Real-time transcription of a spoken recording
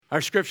Our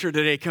scripture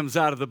today comes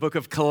out of the book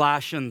of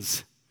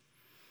Colossians.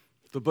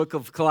 The book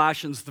of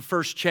Colossians, the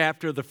first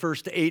chapter, the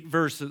first 8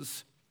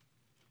 verses.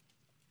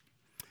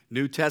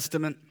 New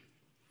Testament.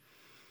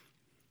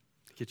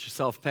 Get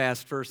yourself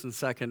past 1st and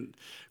 2nd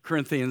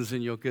Corinthians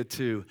and you'll get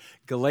to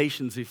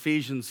Galatians,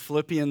 Ephesians,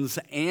 Philippians,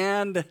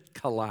 and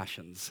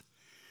Colossians.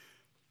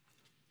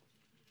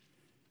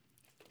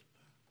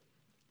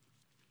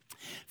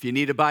 If you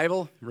need a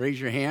Bible,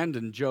 raise your hand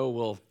and Joe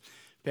will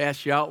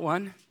pass you out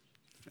one.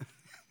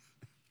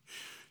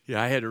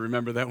 Yeah, I had to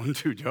remember that one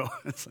too, Joe.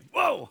 It's like,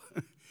 whoa!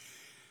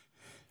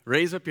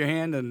 Raise up your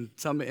hand and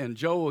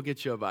Joe will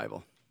get you a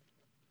Bible.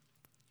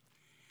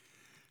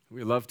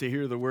 We love to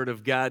hear the Word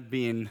of God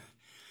being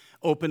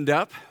opened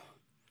up,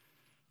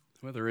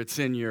 whether it's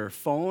in your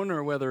phone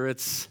or whether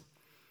it's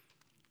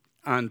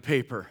on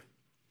paper.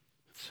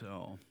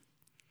 So,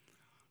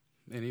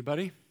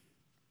 anybody?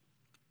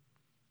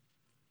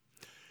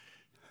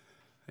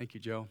 Thank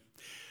you, Joe.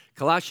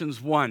 Colossians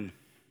 1,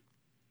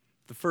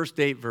 the first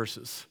 8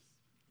 verses.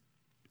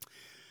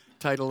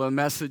 Title of the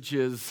message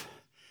is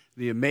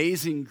The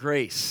Amazing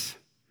Grace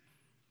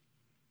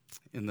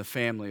in the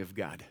Family of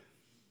God.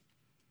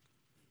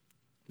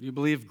 Do you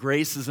believe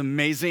grace is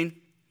amazing?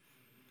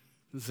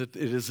 Is it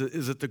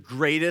the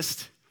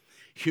greatest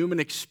human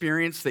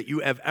experience that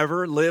you have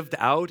ever lived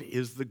out?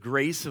 Is the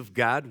grace of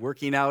God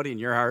working out in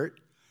your heart?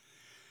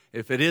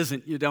 If it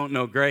isn't, you don't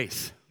know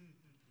grace.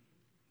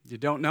 You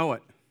don't know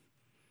it.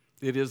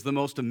 It is the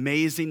most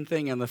amazing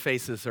thing on the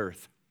face of this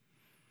earth.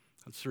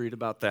 Let's read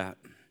about that.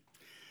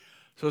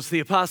 So it's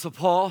the Apostle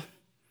Paul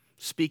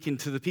speaking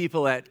to the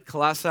people at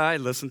Colossae.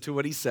 Listen to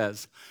what he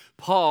says.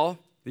 Paul,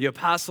 the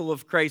apostle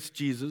of Christ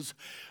Jesus,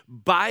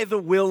 by the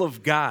will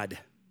of God,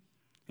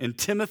 and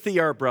Timothy,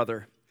 our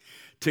brother,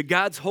 to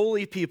God's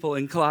holy people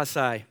in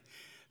Colossae,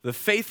 the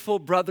faithful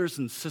brothers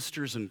and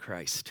sisters in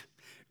Christ,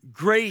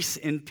 grace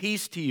and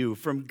peace to you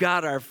from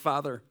God our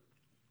Father.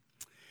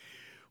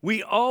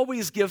 We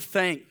always give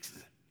thanks.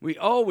 We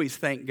always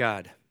thank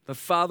God, the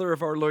Father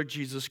of our Lord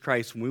Jesus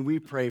Christ, when we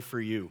pray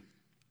for you,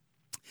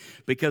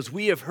 because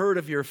we have heard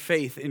of your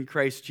faith in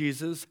Christ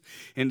Jesus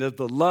and of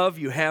the love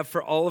you have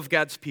for all of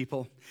God's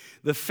people,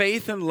 the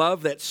faith and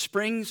love that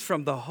springs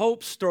from the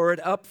hope stored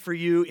up for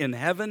you in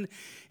heaven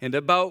and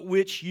about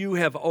which you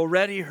have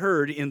already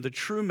heard in the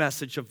true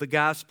message of the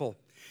gospel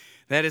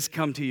that has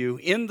come to you.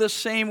 In the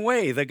same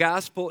way, the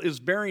gospel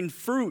is bearing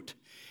fruit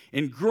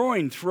and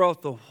growing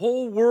throughout the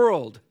whole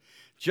world,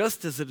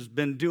 just as it has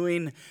been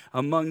doing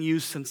among you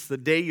since the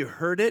day you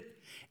heard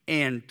it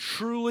and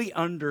truly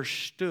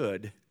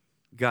understood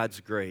God's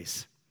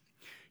grace.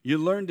 You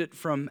learned it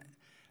from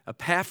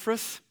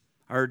Epaphras,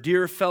 our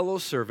dear fellow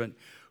servant,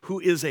 who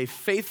is a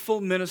faithful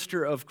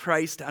minister of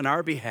Christ on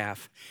our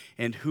behalf,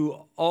 and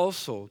who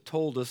also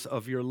told us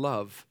of your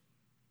love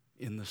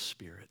in the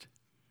Spirit.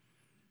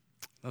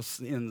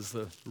 Thus ends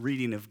the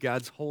reading of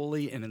God's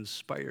holy and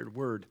inspired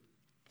word.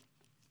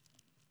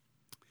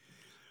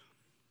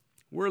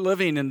 We're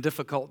living in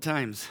difficult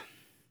times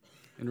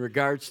in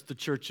regards to the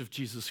Church of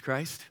Jesus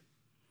Christ.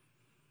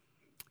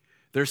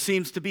 There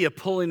seems to be a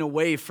pulling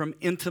away from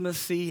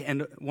intimacy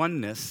and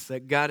oneness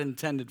that God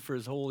intended for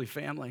his holy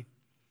family.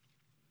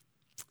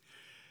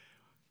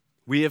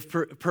 We have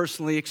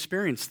personally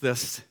experienced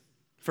this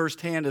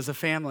firsthand as a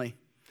family.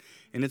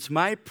 And it's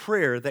my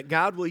prayer that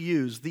God will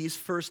use these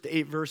first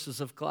 8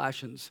 verses of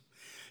Colossians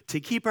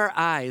to keep our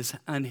eyes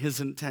on his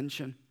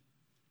intention.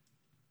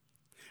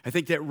 I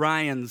think that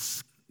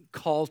Ryan's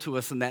call to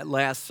us in that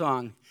last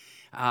song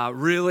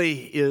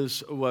really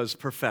was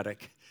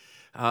prophetic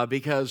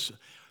because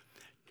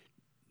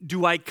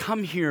do I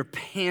come here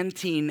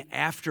panting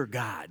after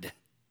God?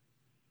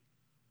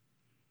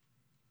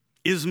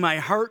 Is my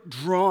heart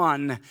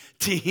drawn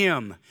to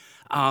him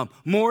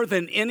more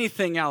than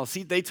anything else?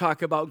 They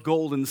talk about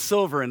gold and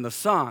silver in the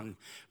song,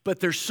 but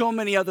there's so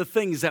many other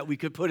things that we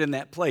could put in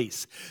that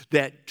place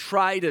that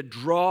try to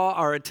draw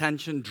our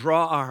attention,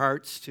 draw our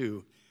hearts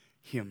to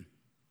him.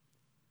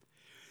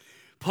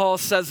 Paul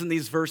says in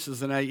these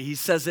verses, and he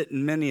says it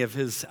in many of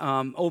his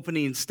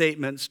opening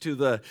statements to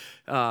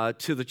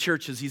the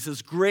churches, he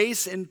says,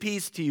 grace and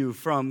peace to you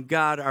from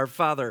God our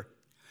Father.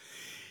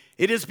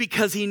 It is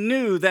because he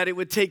knew that it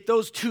would take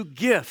those two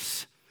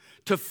gifts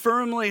to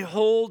firmly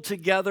hold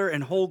together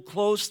and hold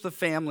close the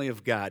family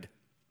of God.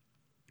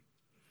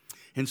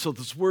 And so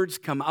those words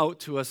come out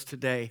to us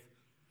today.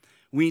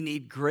 We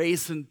need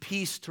grace and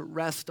peace to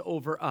rest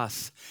over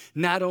us,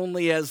 not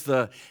only as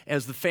the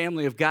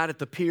family of God at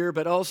the pier,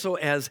 but also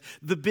as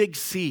the big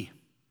C.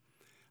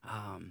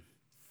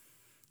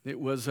 It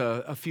was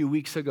a few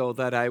weeks ago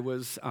that I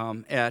was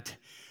at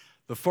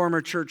the former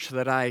church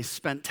that I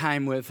spent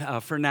time with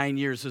for 9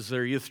 years as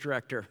their youth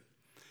director.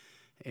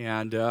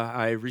 And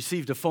I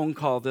received a phone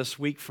call this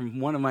week from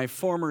one of my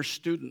former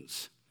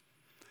students.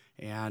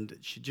 And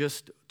she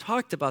just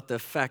talked about the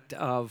effect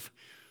of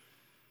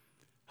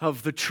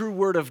the true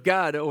word of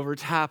God over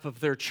top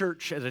of their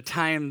church at a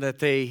time that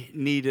they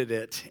needed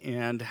it,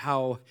 and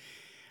how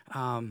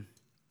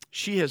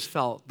she has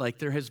felt like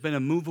there has been a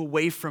move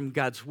away from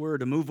God's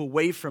word, a move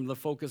away from the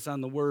focus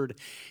on the word,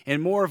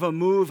 and more of a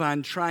move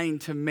on trying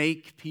to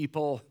make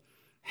people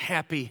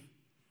happy.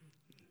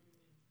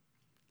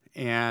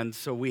 And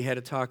so we had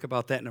to talk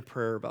about that in a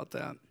prayer about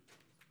that.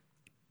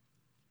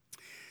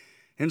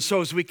 And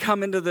so as we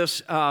come into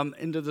this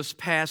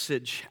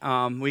passage,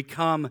 we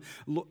come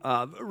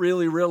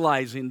really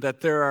realizing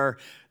that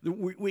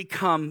we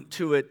come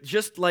to it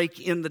just like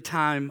in the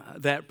time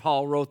that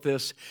Paul wrote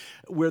this,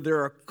 where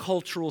there are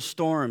cultural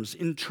storms,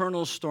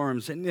 internal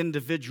storms, and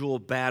individual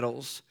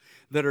battles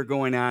that are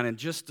going on. And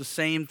just the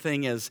same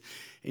thing as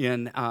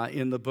in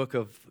the book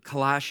of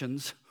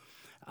Colossians.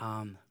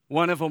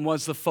 One of them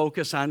was the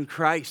focus on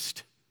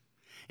Christ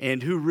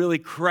and who really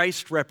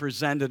Christ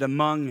represented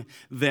among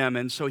them.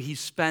 And so he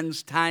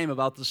spends time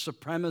about the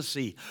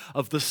supremacy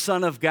of the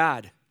Son of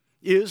God.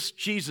 Is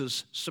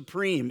Jesus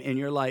supreme in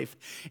your life?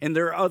 And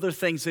there are other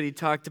things that he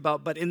talked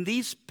about, but in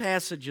these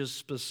passages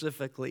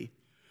specifically,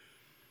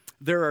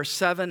 there are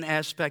 7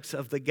 aspects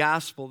of the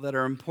gospel that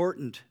are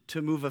important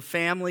to move a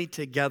family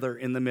together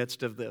in the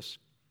midst of this.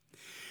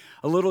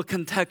 A little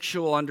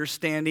contextual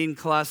understanding,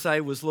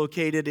 Colossae was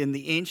located in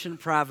the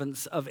ancient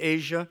province of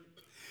Asia,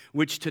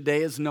 which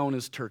today is known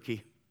as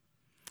Turkey.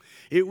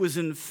 It was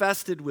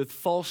infested with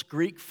false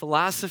Greek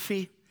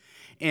philosophy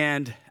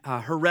and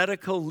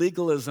heretical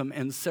legalism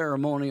and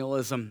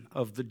ceremonialism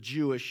of the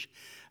Jewish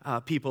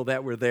people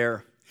that were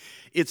there.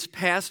 Its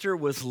pastor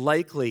was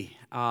likely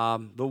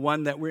the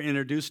one that we're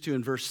introduced to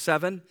in verse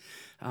 7,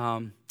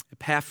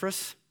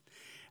 Epaphras.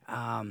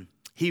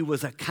 He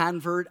was a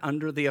convert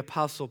under the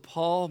Apostle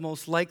Paul,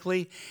 most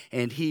likely,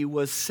 and he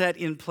was set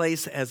in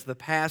place as the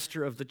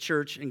pastor of the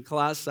church in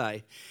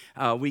Colossae.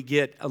 We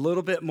get a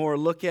little bit more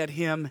look at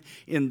him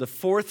in the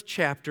 4th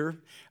chapter,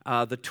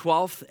 the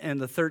 12th and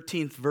the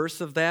 13th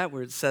verse of that,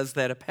 where it says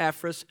that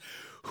Epaphras,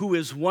 who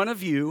is one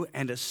of you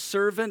and a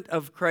servant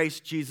of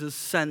Christ Jesus,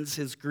 sends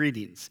his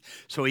greetings.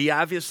 So he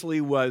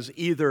obviously was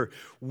either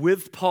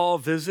with Paul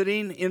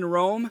visiting in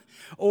Rome,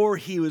 or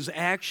he was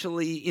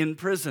actually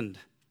imprisoned.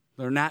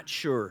 They're not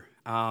sure.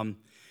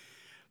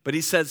 But he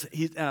says,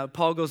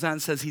 Paul goes on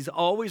and says, he's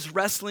always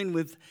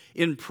wrestling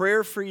in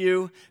prayer for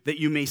you,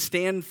 that you may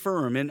stand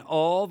firm in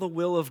all the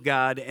will of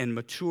God and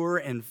mature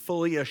and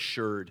fully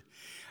assured.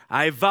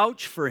 I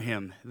vouch for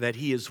him that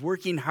he is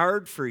working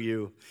hard for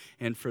you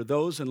and for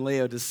those in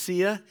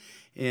Laodicea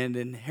and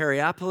in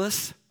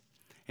Hierapolis.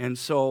 And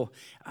so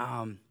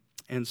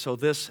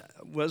this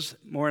was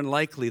more than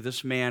likely,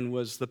 this man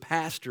was the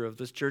pastor of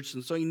this church,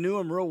 and so he knew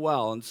him real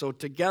well. And so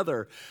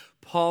together,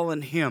 Paul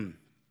and him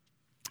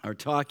are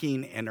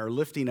talking and are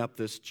lifting up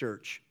this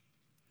church.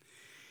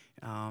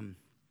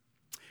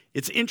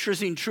 It's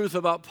interesting truth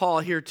about Paul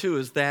here too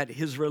is that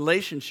his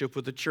relationship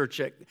with the church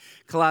at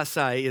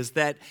Colossae is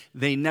that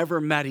they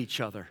never met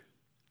each other.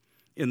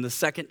 In the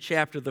 2nd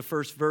chapter, the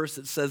 1st verse,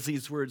 it says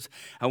these words,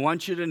 I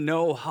want you to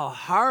know how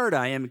hard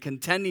I am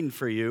contending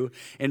for you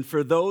and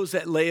for those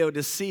at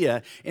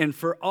Laodicea and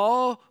for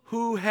all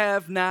who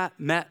have not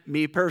met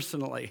me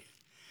personally.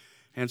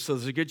 And so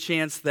there's a good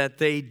chance that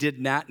they did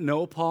not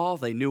know Paul.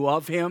 They knew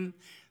of him.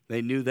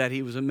 They knew that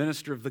he was a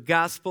minister of the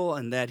gospel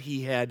and that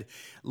he had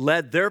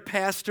led their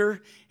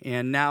pastor,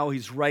 and now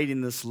he's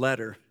writing this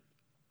letter,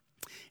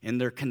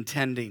 and they're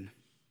contending.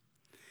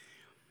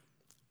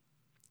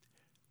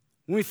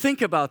 When we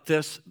think about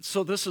this,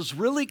 so this is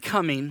really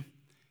coming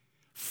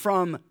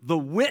from the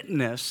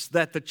witness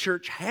that the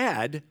church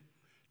had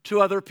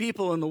to other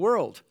people in the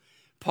world,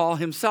 Paul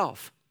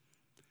himself.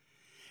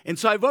 And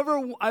so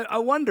I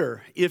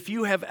wonder if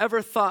you have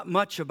ever thought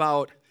much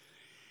about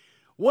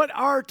what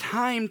our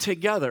time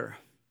together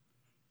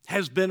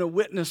has been a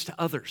witness to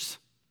others,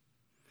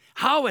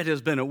 how it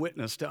has been a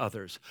witness to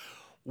others,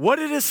 what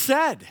it has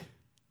said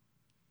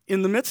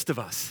in the midst of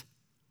us,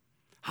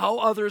 how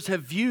others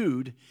have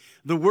viewed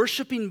the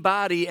worshiping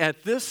body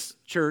at this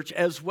church,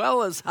 as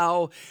well as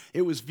how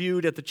it was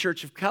viewed at the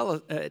church of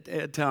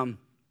the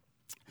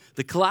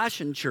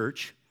Colossian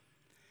church,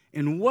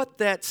 and what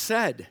that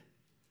said.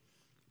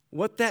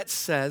 What that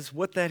says,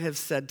 what that has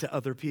said to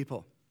other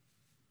people.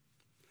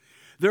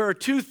 There are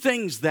 2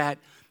 things that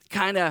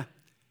kind of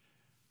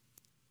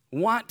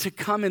want to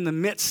come in the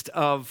midst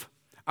of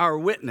our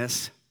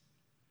witness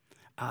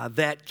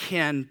that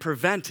can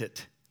prevent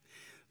it.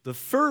 The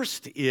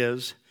first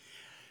is,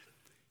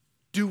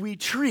 do we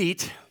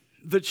treat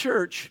the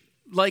church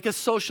like a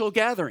social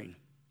gathering?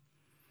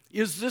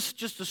 Is this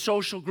just a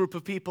social group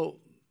of people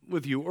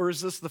with you, or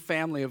is this the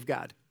family of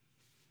God?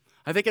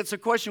 I think it's a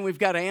question we've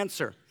got to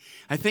answer.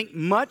 I think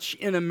much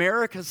in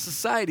America's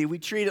society, we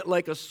treat it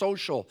like a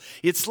social.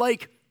 It's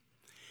like,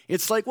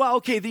 well,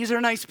 okay, these are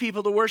nice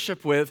people to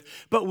worship with,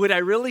 but would I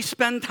really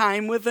spend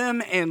time with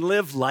them and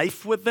live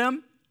life with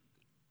them?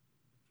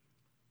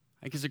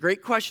 I think it's a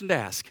great question to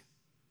ask.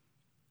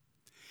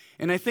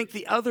 And I think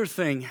the other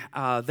thing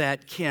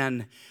that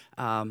can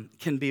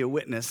be a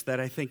witness that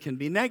I think can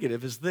be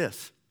negative is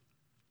this.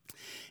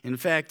 In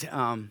fact,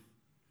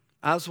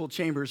 Oswald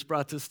Chambers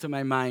brought this to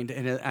my mind,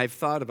 and I've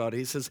thought about it.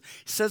 He says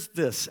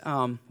this.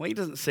 He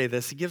doesn't say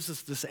this. He gives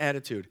us this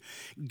attitude.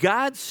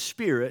 God's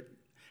Spirit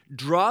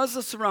draws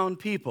us around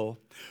people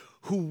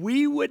who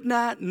we would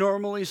not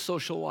normally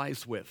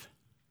socialize with.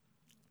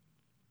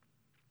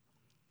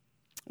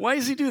 Why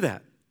does he do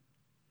that?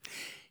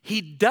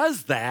 He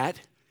does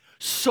that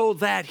so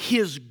that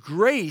his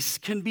grace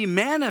can be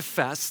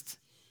manifest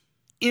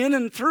in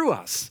and through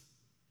us.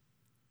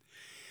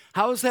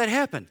 How does that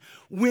happen?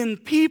 When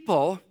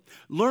people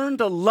learn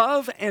to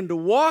love and to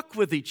walk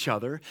with each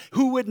other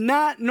who would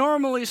not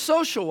normally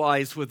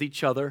socialize with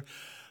each other,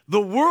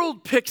 the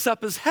world picks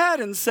up his head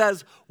and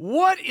says,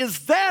 what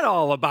is that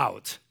all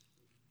about?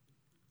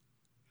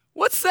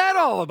 What's that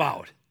all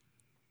about?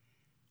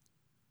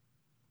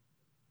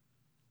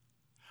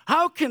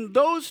 How can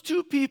those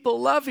two people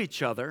love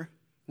each other,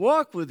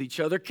 walk with each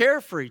other, care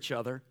for each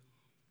other,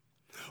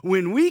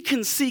 when we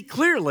can see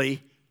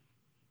clearly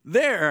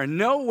they're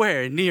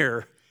nowhere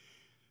near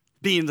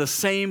being the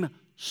same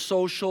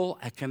social,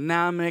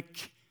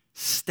 economic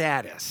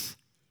status?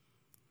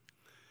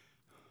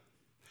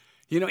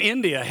 You know,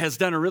 India has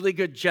done a really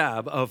good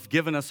job of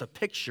giving us a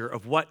picture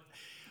of what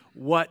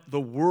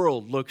the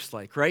world looks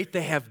like, right?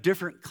 They have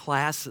different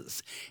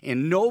classes,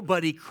 and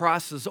nobody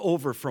crosses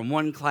over from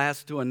one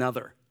class to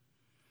another.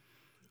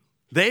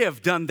 They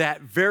have done that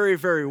very,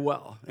 very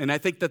well. And I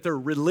think that their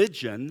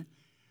religion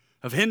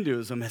of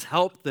Hinduism has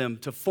helped them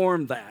to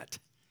form that.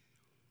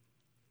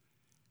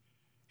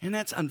 And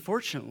that's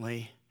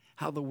unfortunately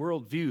how the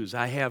world views.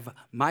 I have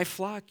my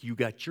flock, you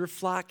got your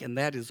flock, and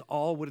that is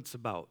all what it's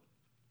about.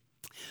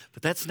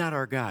 But that's not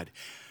our God.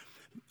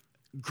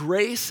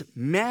 Grace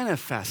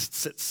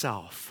manifests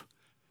itself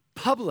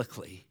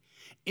publicly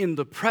in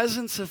the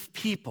presence of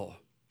people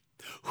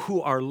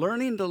who are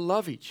learning to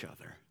love each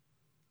other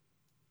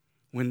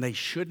when they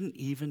shouldn't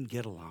even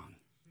get along.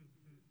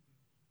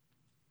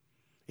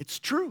 It's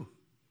true.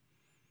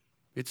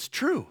 It's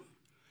true.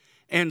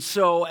 And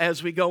so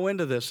as we go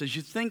into this, as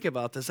you think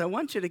about this, I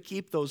want you to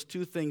keep those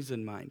two things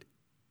in mind.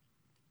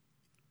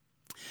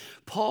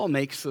 Paul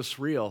makes this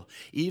real,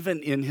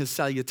 even in his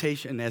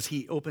salutation as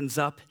he opens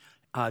up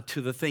to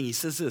the thing. He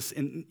says this,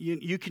 and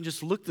you can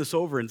just look this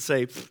over and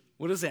say,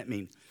 what does that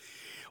mean?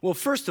 Well,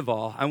 first of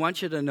all, I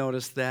want you to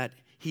notice that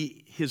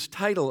his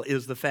title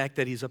is the fact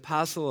that he's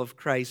apostle of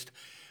Christ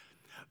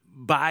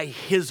by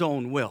his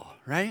own will,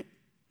 right?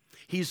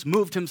 He's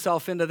moved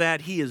himself into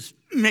that. He has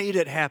made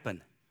it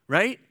happen,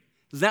 right?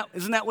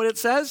 Isn't that what it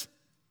says?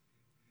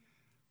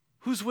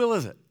 Whose will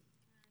is it?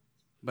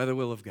 By the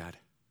will of God.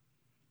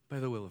 By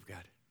the will of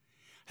God.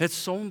 That's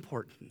so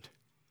important.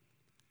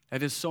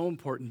 That is so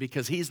important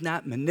because he's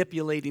not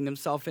manipulating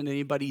himself into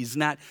anybody. He's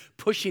not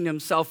pushing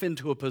himself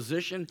into a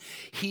position.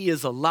 He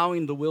is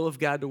allowing the will of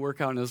God to work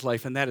out in his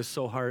life, and that is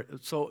so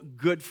hard, so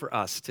good for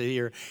us to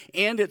hear.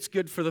 And it's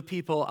good for the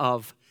people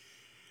of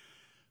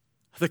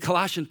the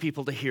Colossian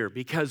people to hear,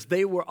 because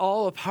they were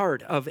all a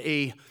part of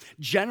a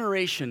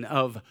generation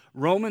of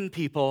Roman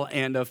people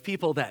and of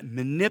people that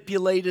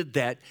manipulated,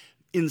 that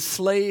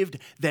enslaved,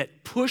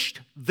 that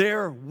pushed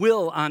their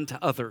will onto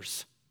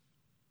others.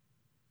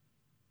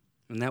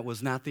 And that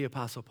was not the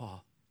Apostle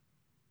Paul.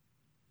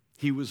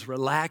 He was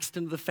relaxed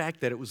into the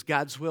fact that it was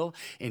God's will,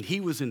 and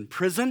he was in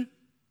prison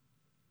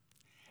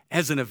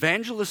as an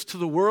evangelist to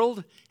the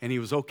world, and he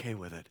was okay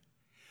with it.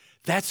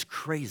 That's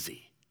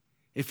crazy.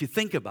 If you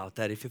think about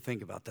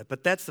that.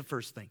 But that's the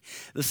first thing.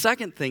 The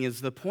second thing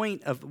is the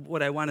point of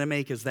what I want to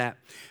make is that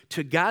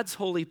to God's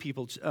holy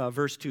people,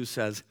 verse 2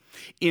 says,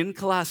 in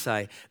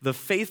Colossae, the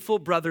faithful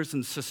brothers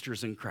and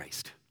sisters in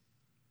Christ.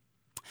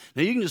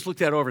 Now you can just look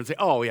that over and say,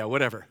 oh yeah,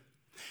 whatever.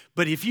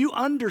 But if you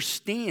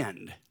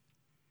understand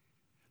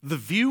the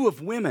view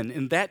of women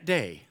in that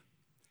day,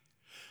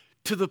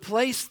 to the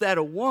place that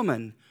a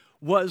woman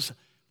was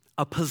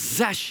a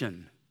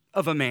possession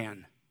of a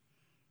man,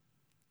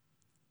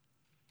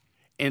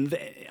 and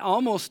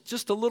almost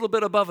just a little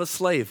bit above a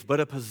slave, but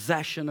a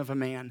possession of a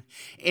man.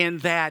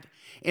 And that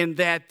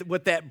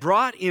what that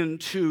brought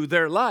into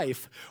their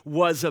life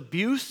was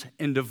abuse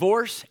and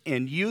divorce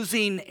and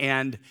using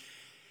and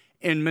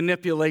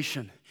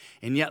manipulation.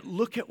 And yet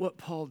look at what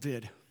Paul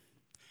did.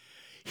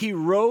 He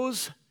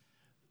rose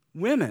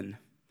women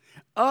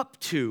up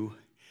to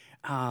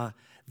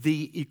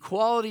the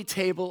equality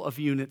table of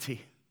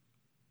unity.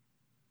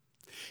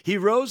 He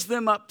rose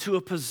them up to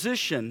a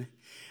position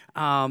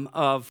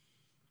of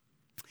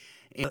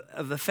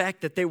the fact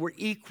that they were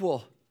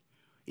equal,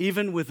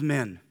 even with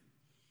men.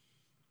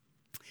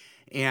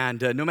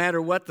 And no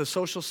matter what the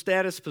social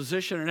status,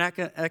 position, or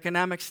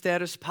economic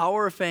status,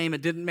 power, or fame,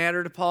 it didn't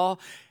matter to Paul.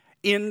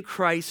 In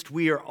Christ,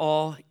 we are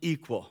all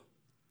equal.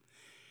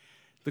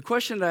 The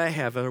question that I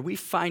have, are we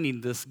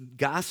finding this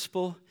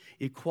gospel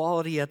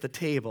equality at the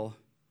table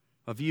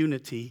of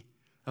unity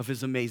of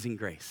his amazing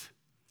grace?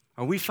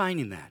 Are we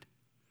finding that?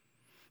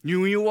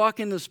 When you walk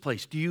in this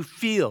place, do you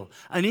feel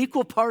an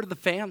equal part of the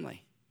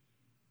family?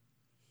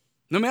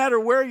 No matter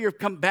where your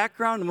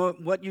background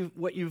and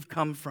what you've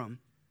come from.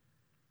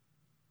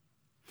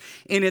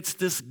 And it's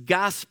this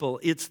gospel,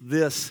 it's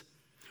this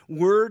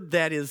word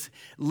that is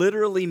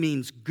literally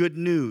means good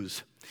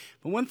news.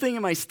 But one thing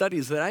in my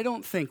studies that I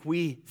don't think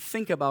we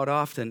think about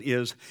often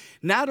is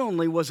not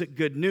only was it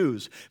good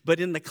news, but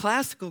in the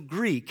classical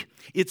Greek,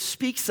 it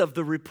speaks of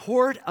the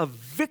report of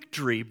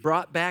victory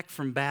brought back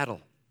from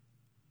battle.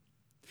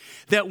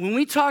 That when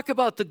we talk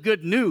about the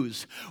good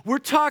news, we're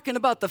talking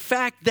about the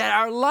fact that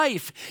our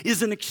life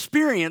is an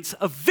experience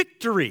of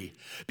victory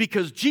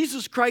because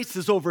Jesus Christ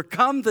has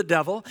overcome the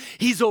devil.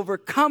 He's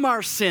overcome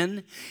our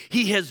sin.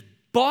 He has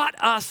bought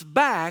us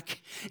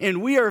back,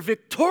 and we are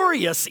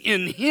victorious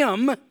in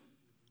Him.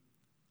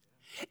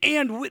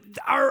 And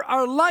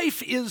our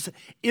life is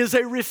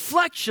a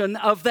reflection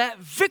of that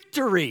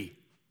victory.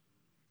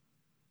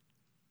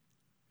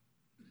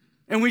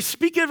 And we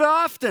speak of it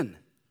often.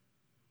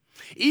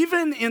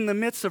 Even in the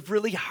midst of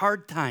really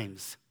hard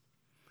times,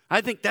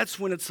 I think that's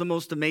when it's the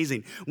most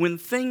amazing, when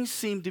things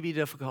seem to be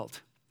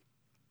difficult.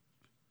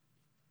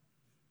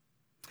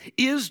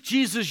 Is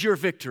Jesus your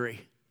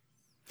victory?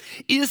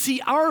 Is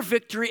He our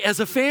victory as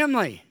a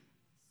family?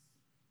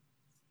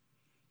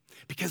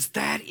 Because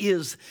that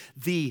is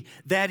the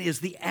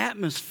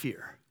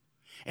atmosphere.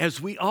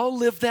 As we all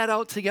live that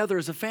out together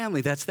as a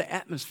family, that's the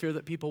atmosphere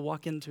that people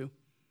walk into.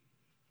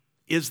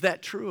 Is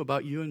that true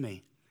about you and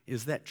me?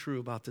 Is that true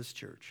about this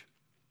church?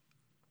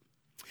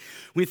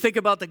 When we think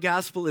about the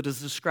gospel, it is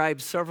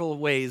described several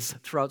ways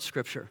throughout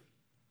Scripture.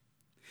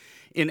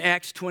 In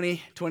Acts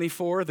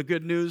 20:24, the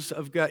good news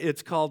of God,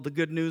 it's called the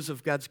good news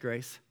of God's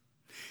grace.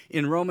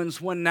 In Romans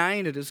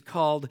 1:9, it is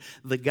called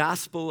the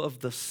gospel of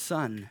the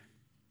Son.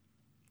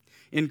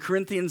 In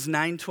Corinthians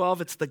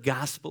 9:12, it's the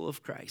gospel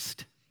of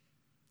Christ.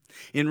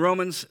 In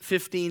Romans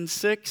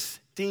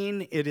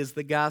 15:16, it is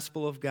the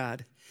gospel of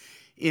God.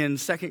 In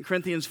 2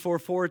 Corinthians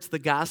 4:4, it's the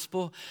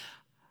gospel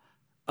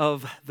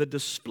of the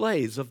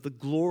displays of the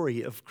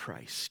glory of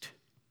Christ.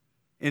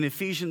 In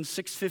Ephesians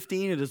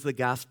 6:15, it is the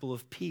gospel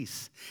of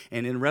peace.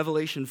 And in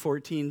Revelation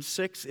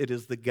 14:6, it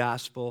is the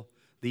gospel,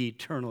 the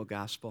eternal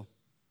gospel.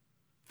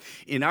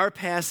 In our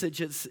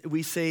passage,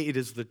 we say it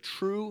is the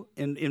true,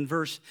 in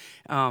verse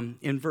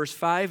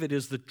 5, it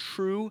is the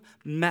true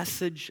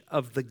message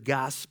of the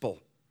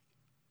gospel.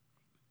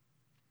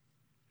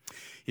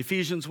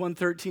 Ephesians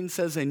 1:13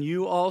 says, and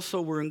you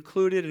also were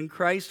included in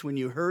Christ when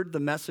you heard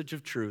the message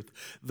of truth,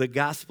 the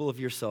gospel of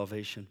your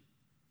salvation.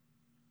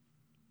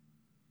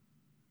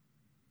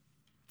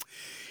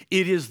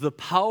 It is the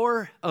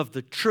power of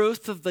the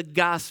truth of the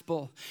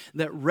gospel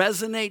that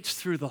resonates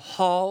through the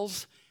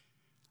halls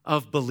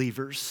of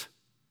believers.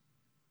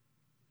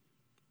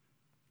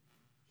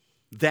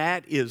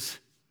 That is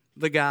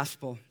the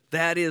gospel.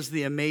 That is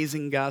the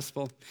amazing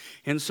gospel.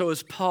 And so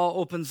as Paul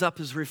opens up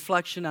his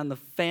reflection on the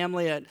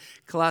family at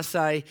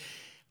Colossae,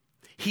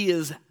 he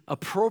is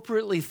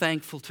appropriately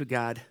thankful to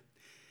God.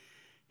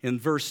 In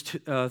verse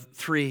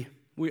 3,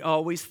 we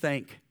always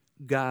thank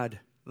God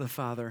the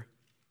Father.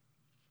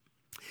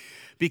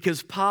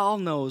 Because Paul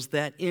knows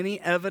that any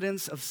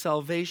evidence of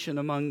salvation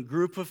among a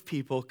group of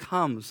people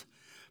comes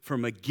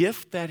from a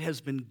gift that has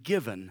been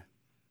given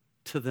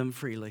to them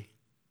freely.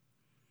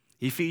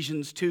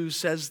 Ephesians 2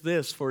 says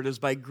this, for it is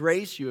by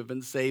grace you have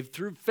been saved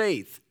through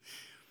faith.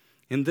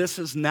 And this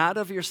is not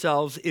of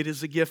yourselves, it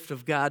is a gift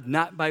of God,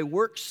 not by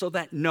works, so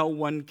that no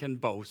one can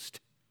boast.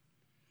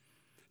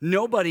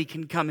 Nobody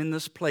can come in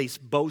this place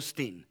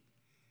boasting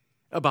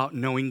about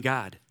knowing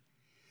God.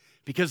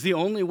 Because the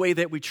only way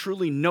that we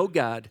truly know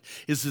God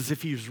is as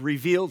if He's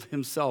revealed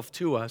Himself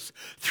to us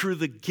through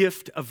the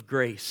gift of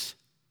grace.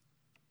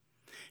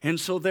 And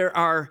so there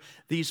are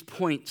these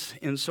points.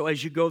 And so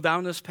as you go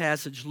down this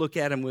passage, look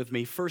at them with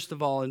me. First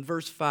of all, in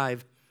verse 4,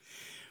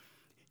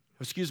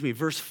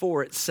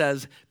 it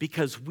says,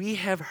 because we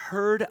have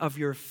heard of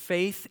your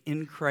faith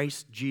in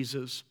Christ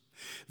Jesus.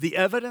 The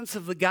evidence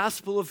of the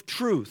gospel of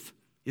truth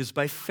is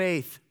by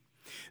faith.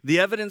 The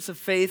evidence of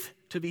faith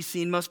to be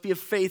seen must be a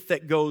faith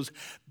that goes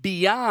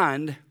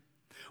beyond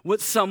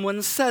what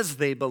someone says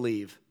they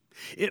believe.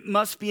 It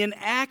must be an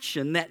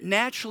action that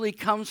naturally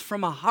comes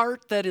from a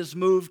heart that is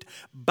moved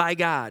by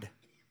God.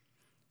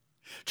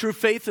 True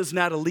faith is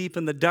not a leap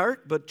in the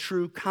dark, but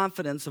true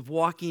confidence of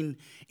walking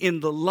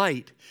in the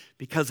light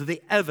because of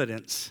the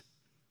evidence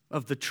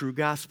of the true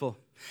gospel.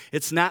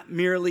 It's not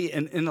merely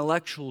an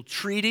intellectual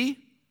treaty,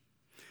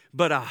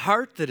 but a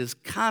heart that is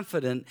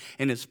confident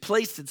and has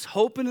placed its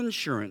hope and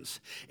assurance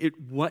in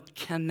what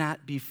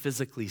cannot be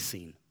physically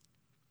seen.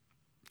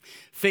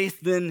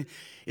 Faith, then,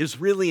 is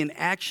really an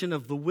action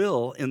of the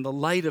will in the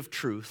light of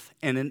truth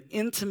and an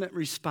intimate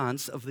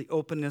response of the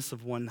openness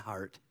of one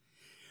heart.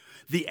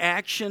 The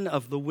action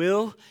of the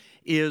will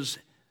is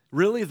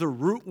really the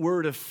root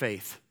word of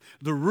faith.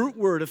 The root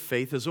word of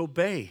faith is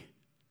obey,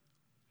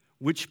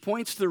 which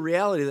points to the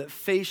reality that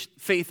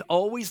faith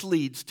always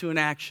leads to an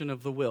action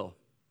of the will.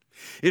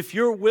 If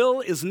your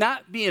will is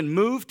not being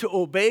moved to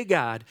obey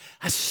God,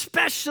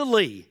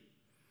 especially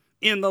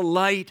in the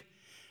light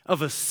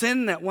of a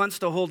sin that wants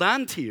to hold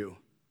on to you,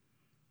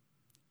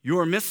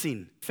 you're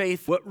missing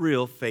faith, what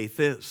real faith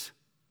is.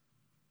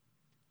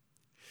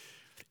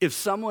 If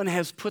someone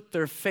has put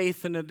their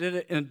faith in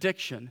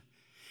addiction,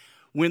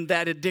 when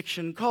that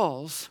addiction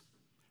calls,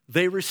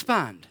 they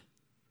respond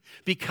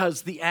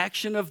because the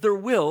action of their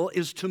will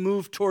is to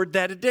move toward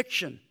that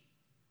addiction.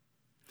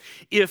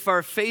 If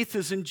our faith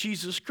is in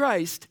Jesus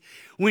Christ,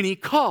 when he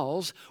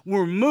calls,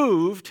 we're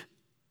moved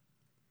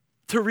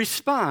to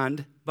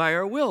respond by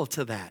our will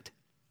to that.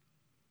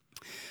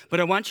 But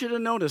I want you to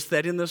notice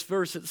that in this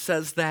verse it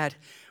says that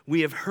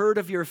we have heard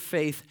of your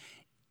faith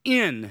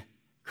in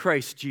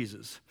Christ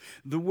Jesus.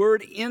 The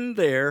word in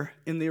there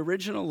in the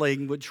original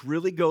language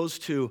really goes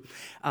to,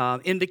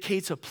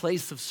 indicates a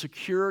place of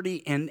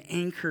security and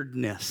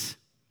anchoredness.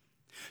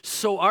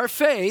 So our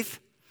faith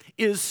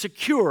is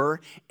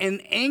secure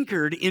and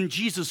anchored in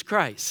Jesus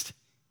Christ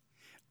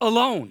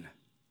alone.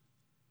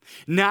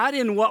 Not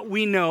in what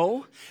we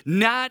know,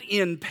 not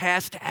in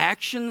past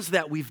actions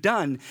that we've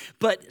done,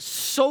 but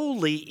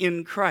solely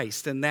in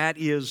Christ. And that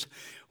is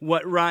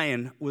what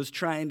Ryan was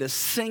trying to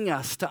sing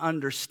us to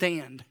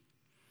understand,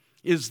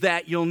 is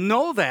that you'll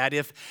know that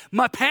if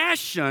my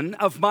passion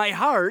of my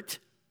heart,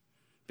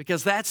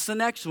 because that's the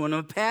next one,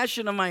 a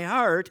passion of my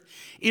heart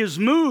is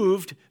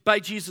moved by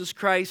Jesus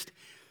Christ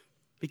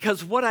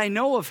because what I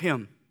know of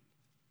him.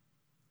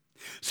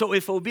 So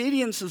if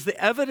obedience is the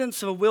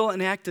evidence of a will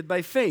enacted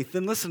by faith,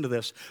 then listen to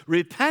this.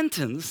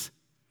 Repentance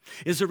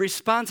is a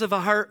response of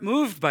a heart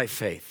moved by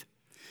faith.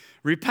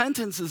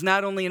 Repentance is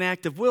not only an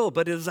act of will,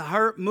 but it is a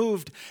heart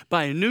moved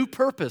by a new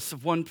purpose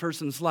of one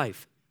person's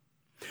life.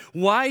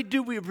 Why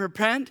do we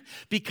repent?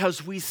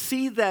 Because we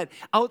see that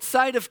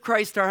outside of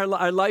Christ, our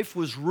life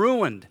was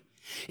ruined.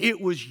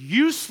 It was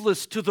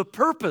useless to the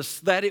purpose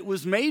that it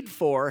was made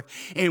for.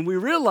 And we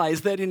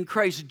realize that in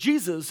Christ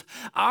Jesus,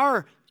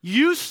 our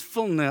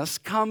usefulness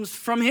comes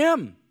from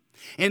him.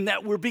 And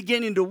that we're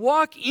beginning to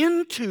walk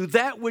into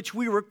that which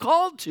we were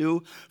called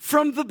to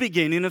from the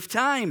beginning of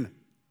time.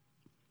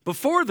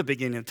 Before the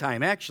beginning of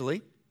time,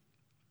 actually.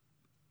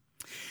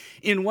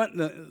 In what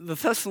the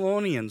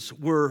Thessalonians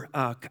were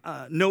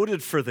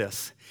noted for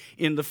this.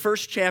 In the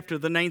first chapter,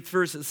 the 9th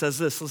verse, it says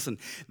this. Listen,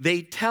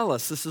 they tell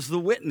us, this is the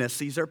witness.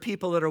 These are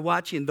people that are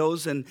watching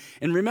those. And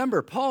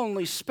remember, Paul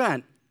only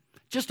spent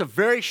just a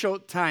very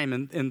short time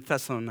in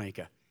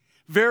Thessalonica.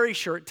 Very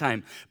short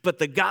time. But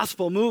the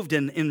gospel moved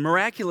in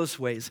miraculous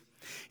ways.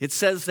 It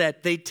says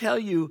that they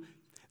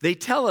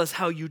tell us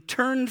how you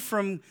turned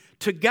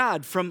to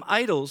God from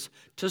idols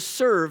to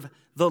serve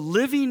the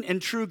living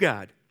and true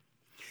God.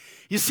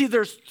 You see,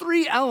 there's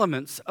 3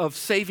 elements of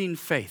saving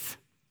faith.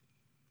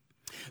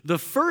 The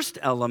first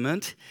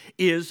element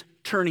is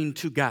turning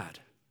to God.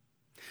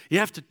 You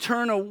have to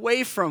turn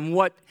away from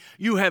what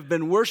you have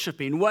been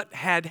worshiping, what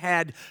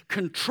had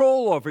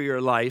control over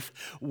your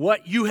life,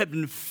 what you have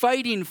been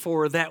fighting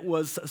for that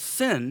was a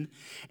sin,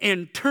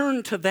 and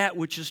turn to that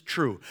which is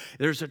true.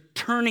 There's a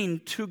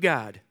turning to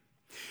God.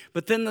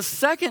 But then the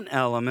second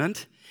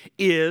element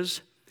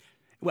is,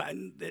 well,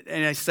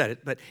 and I said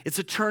it, but it's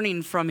a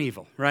turning from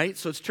evil, right?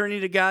 So it's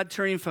turning to God,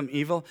 turning from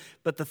evil.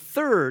 But the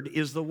third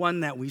is the one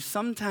that we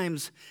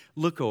sometimes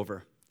look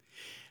over.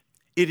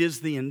 It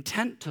is the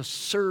intent to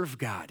serve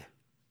God.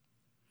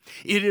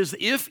 It is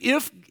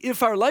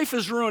if our life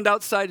is ruined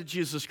outside of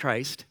Jesus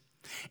Christ,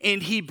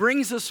 and he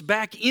brings us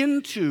back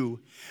into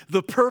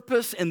the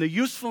purpose and the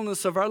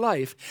usefulness of our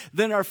life,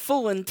 then our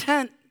full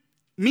intent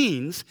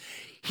means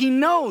he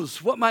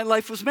knows what my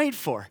life was made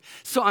for.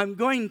 So I'm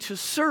going to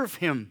serve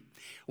him.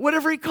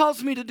 Whatever he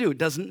calls me to do,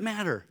 doesn't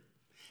matter.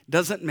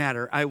 Doesn't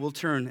matter. I will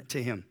turn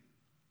to him.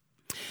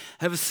 I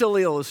have a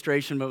silly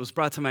illustration, but it was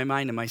brought to my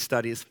mind in my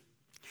studies.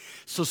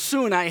 So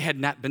Sue and I had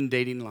not been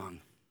dating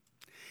long.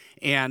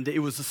 And it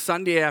was a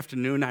Sunday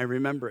afternoon, I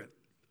remember it.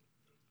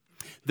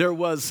 There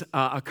was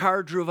a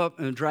car drove up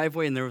in the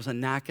driveway, and there was a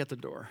knock at the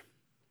door.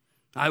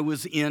 We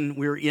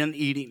were in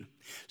eating.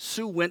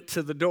 Sue went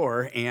to the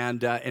door,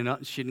 and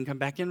she didn't come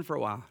back in for a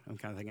while. I'm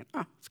kind of thinking,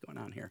 what's going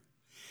on here?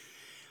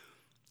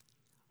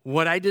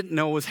 What I didn't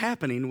know was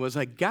happening was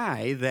a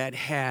guy that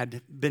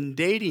had been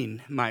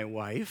dating my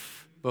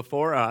wife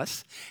before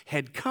us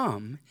had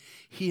come.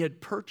 He had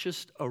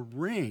purchased a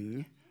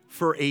ring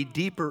for a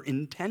deeper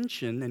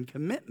intention and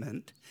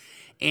commitment,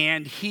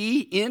 and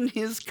he, in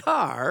his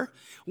car,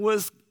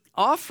 was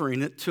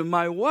offering it to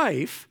my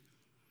wife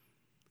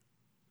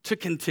to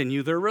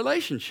continue their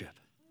relationship.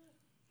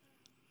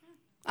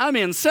 I'm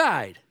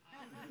inside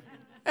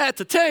at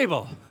the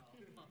table.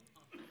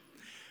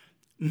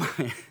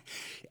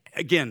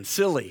 Again,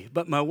 silly,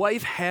 but my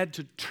wife had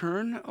to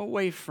turn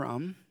away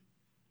from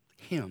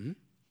him,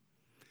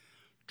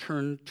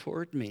 turn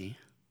toward me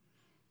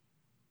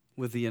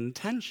with the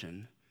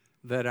intention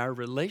that our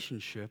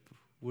relationship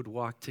would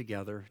walk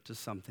together to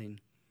something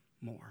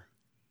more.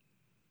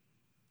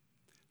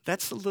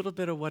 That's a little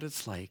bit of what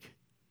it's like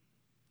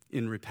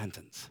in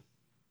repentance.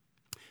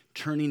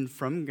 Turning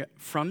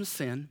from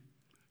sin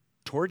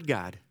toward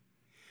God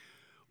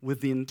with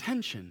the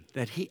intention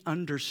that he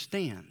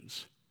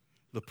understands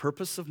the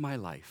purpose of my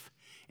life,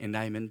 and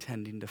I'm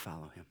intending to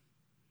follow him.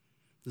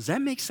 Does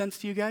that make sense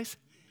to you guys?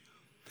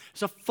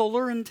 It's a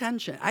fuller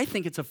intention. I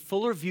think it's a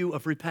fuller view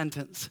of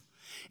repentance.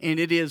 And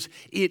it is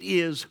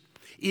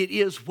It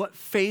is what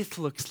faith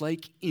looks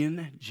like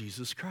in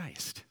Jesus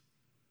Christ.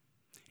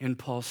 And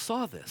Paul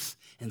saw this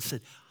and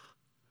said,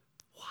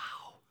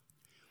 wow,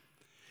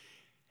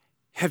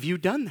 have you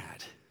done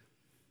that?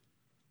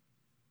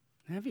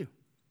 Have you?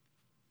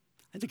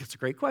 I think it's a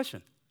great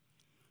question.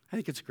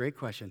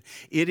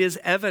 It is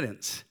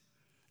evidence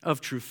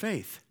of true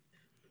faith.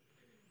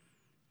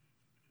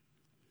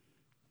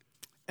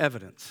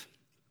 Evidence.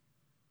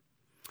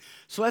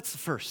 So that's the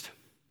first.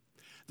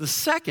 The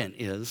second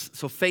is,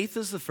 so faith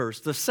is the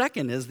first. The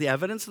second is the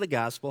evidence of the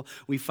gospel.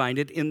 We find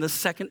it in the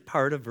second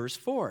part of verse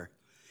 4.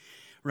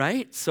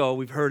 Right? So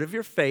we've heard of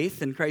your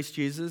faith in Christ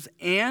Jesus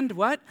and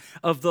what?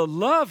 Of the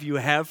love you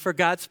have for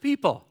God's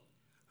people.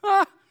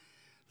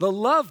 The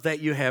love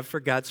that you have for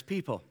God's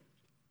people.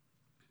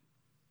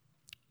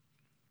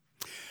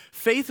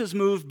 Faith is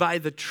moved by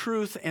the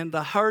truth, and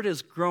the heart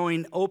is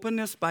growing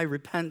openness by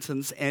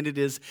repentance, and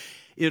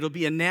it'll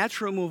be a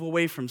natural move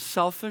away from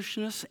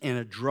selfishness and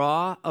a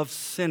draw of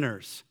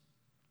sinners.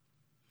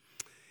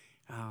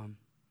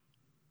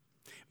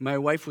 My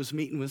wife was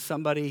meeting with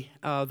somebody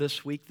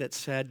this week that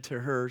said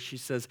to her, she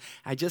says,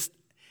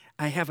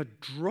 I have a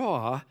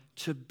draw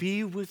to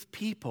be with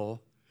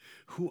people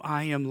who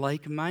I am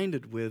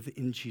like-minded with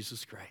in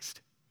Jesus Christ.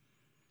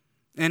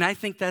 And I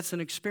think that's an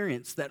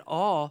experience that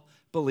all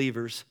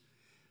believers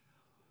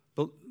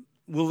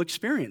will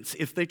experience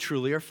if they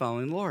truly are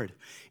following the Lord.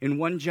 In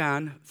 1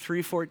 John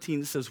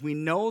 3:14 it says, we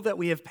know that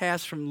we have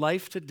passed from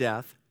life to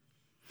death,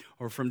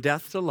 or from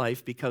death to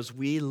life, because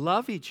we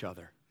love each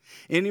other.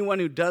 Anyone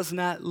who does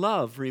not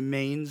love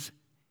remains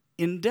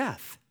in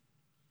death.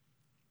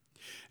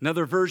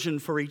 Another version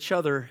for each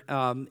other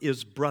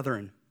is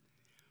brethren.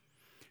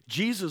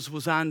 Jesus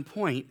was so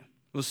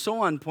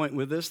on point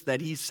with this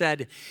that he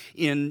said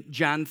in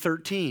John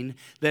 13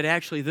 that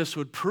actually this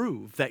would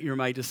prove that you're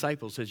my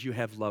disciples as you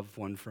have love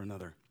one for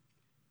another.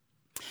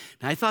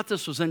 Now, I thought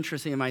this was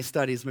interesting in my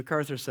studies.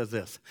 MacArthur says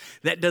this: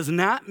 that does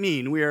not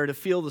mean we are to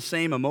feel the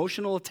same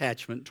emotional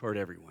attachment toward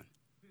everyone.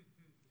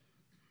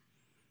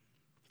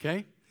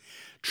 Okay?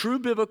 True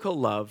biblical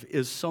love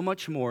is so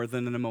much more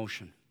than an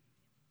emotion.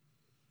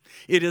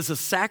 It is a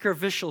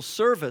sacrificial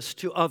service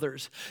to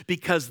others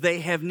because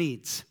they have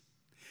needs.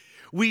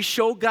 We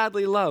show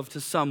godly love to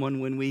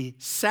someone when we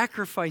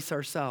sacrifice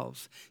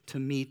ourselves to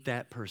meet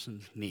that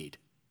person's need.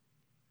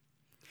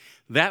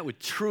 That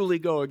would truly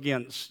go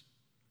against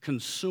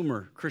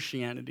consumer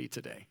Christianity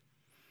today,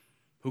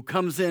 who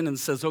comes in and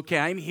says, okay,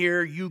 I'm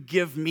here, you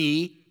give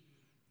me,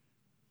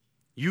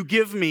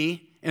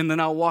 and then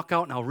I'll walk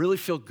out and I'll really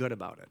feel good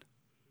about it.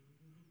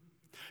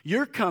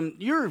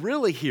 You're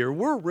really here,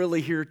 we're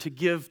really here to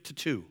give to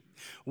two.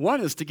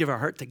 One is to give our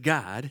heart to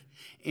God,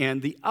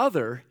 and the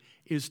other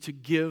is to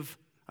give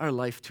our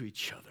life to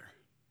each other.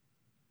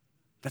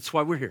 That's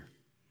why we're here.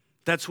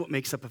 That's what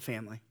makes up a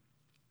family.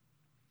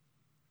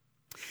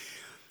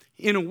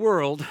 In a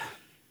world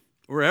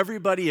where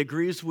everybody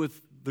agrees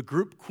with the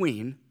group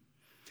queen,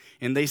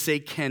 and they say,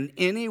 can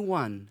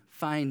anyone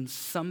find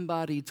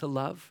somebody to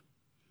love?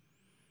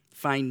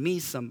 Find me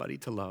somebody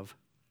to love.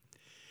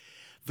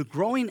 The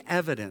growing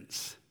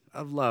evidence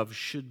of love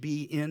should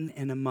be in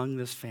and among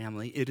this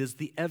family. It is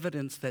the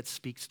evidence that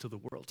speaks to the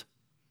world.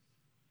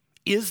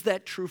 Is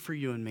that true for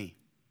you and me?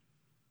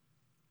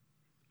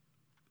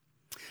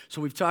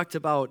 So we've talked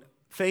about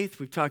faith,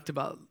 we've talked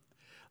about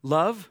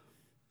love.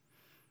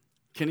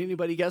 Can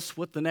anybody guess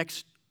what the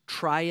next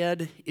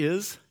triad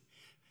is?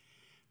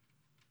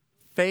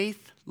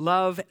 Faith,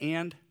 love,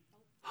 and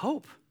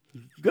hope.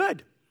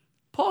 Good.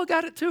 Paul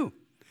got it too.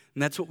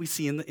 And that's what we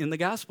see in the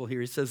gospel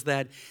here. He says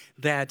that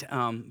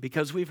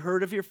because we've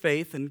heard of your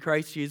faith in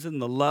Christ Jesus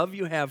and the love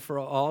you have for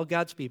all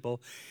God's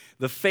people,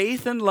 the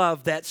faith and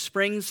love that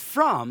springs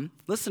from,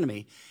 listen to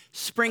me,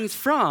 springs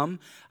from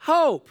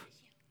hope,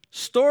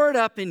 stored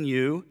up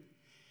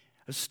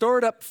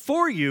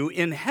for you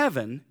in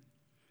heaven,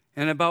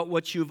 and about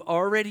what you've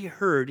already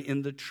heard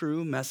in the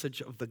true message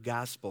of the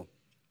gospel.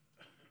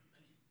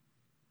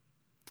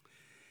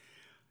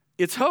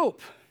 It's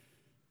hope.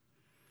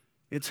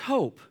 It's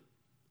hope.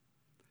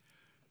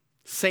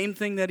 Same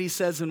thing that he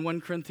says in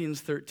 1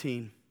 Corinthians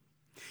 13.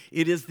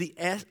 It is the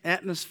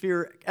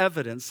atmospheric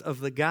evidence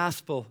of the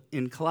gospel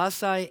in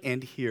Colossae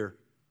and here.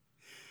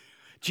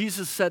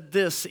 Jesus said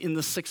this in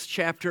the 6th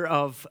chapter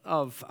of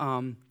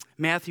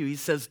Matthew. He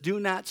says, do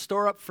not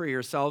store up for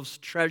yourselves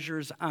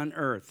treasures on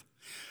earth,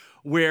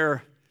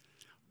 where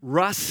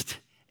rust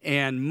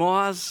and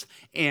moths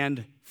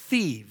and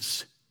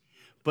thieves,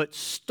 but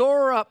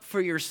store up for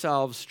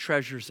yourselves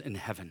treasures in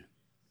heaven.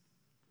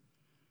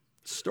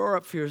 Store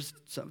up for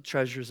yourself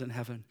treasures in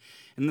heaven.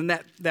 And then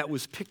that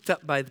was picked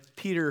up by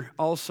Peter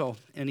also,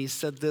 and he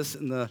said this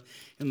in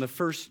the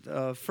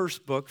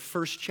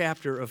first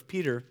chapter of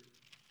Peter.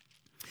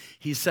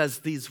 He says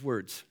these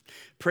words: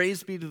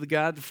 praise be to the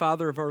God, the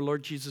Father of our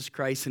Lord Jesus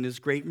Christ. In his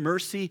great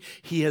mercy,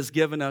 he has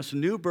given us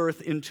new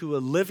birth into a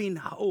living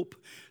hope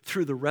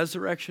through the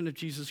resurrection of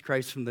Jesus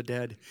Christ from the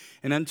dead,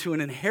 and unto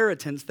an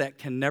inheritance that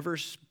can never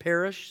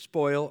perish,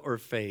 spoil, or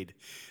fade.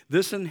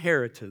 This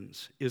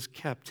inheritance is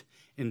kept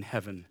in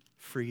heaven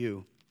for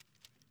you.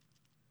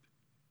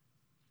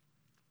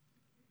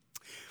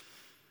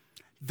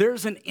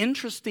 There's an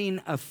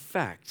interesting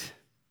effect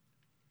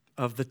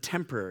of the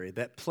temporary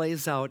that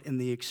plays out in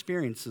the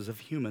experiences of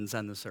humans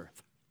on this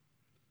earth.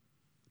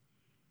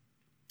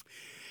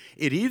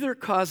 It either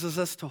causes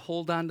us to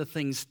hold on to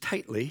things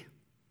tightly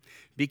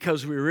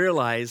because we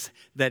realize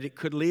that it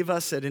could leave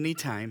us at any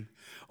time,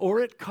 or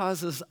it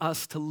causes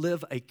us to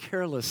live a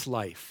careless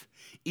life.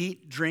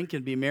 Eat, drink,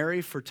 and be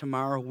merry, for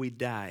tomorrow we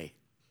die.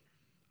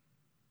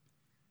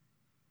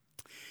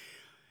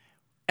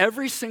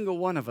 Every single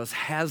one of us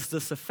has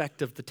this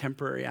effect of the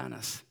temporary on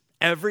us.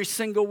 Every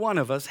single one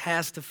of us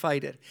has to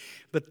fight it.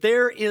 But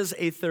there is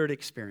a third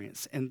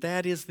experience, and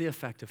that is the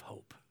effect of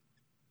hope.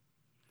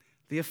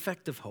 The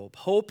effect of hope.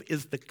 Hope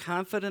is the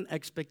confident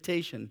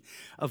expectation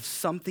of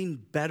something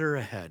better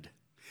ahead.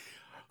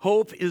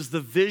 Hope is the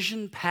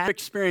vision path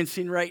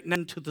experiencing right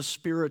now to the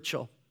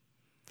spiritual.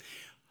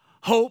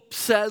 Hope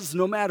says,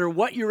 no matter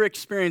what you're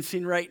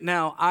experiencing right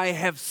now, I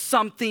have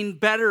something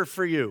better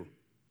for you.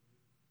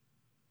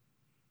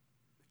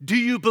 Do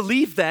you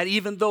believe that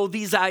even though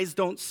these eyes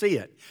don't see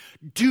it?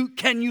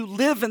 Can you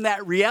live in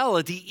that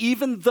reality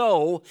even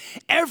though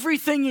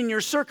everything in your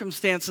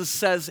circumstances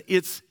says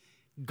it's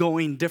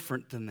going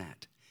different than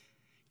that?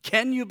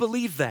 Can you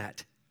believe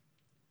that?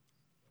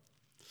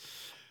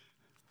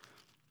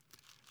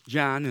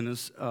 John, in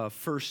his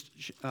first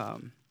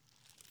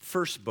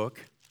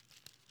book,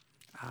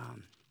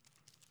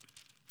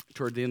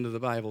 toward the end of the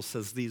Bible,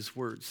 says these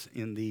words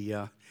in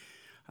the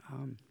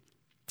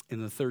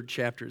third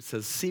chapter. It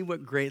says, "See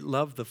what great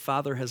love the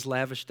Father has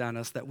lavished on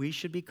us, that we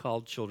should be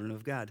called children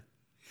of God."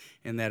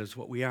 And that is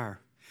what we are.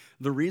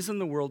 The reason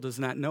the world does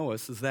not know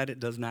us is that it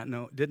did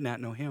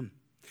not know him.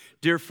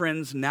 Dear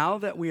friends, now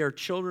that we are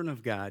children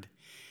of God,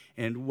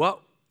 and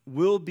what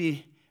will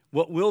be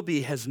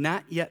has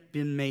not yet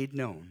been made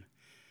known.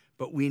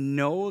 But we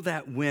know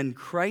that when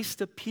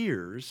Christ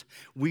appears,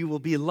 we will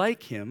be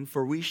like him,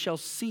 for we shall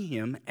see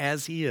him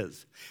as he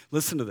is.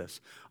 Listen to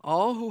this.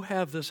 All who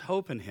have this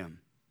hope in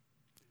him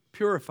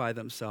purify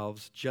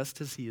themselves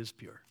just as he is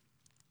pure.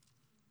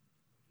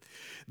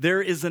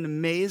 There is an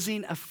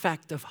amazing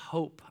effect of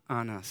hope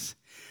on us.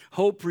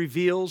 Hope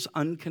reveals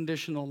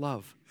unconditional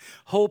love.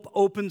 Hope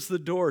opens the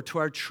door to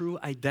our true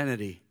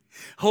identity.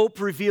 Hope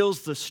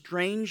reveals the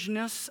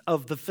strangeness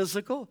of the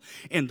physical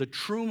and the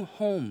true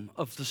home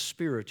of the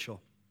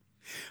spiritual.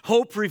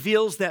 Hope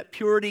reveals that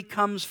purity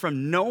comes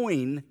from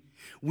knowing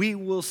we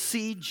will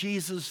see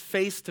Jesus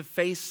face to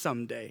face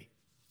someday.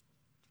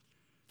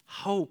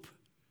 Hope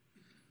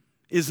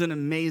is an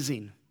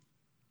amazing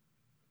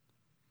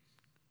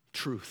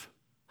truth.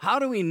 How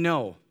do we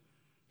know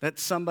that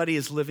somebody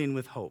is living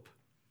with hope?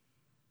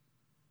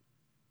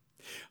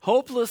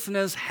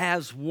 Hopelessness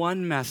has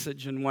one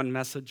message and one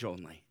message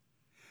only.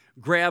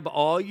 Grab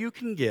all you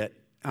can get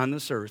on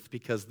this earth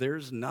because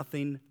there's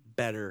nothing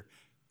better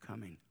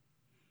coming.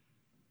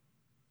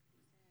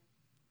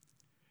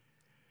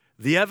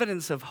 The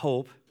evidence of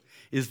hope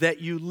is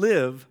that you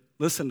live,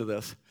 listen to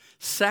this,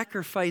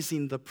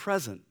 sacrificing the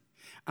present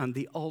on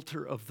the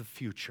altar of the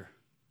future.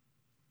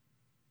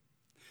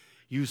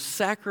 You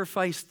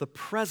sacrifice the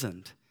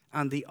present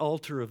on the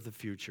altar of the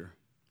future.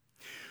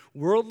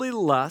 Worldly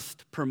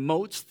lust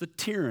promotes the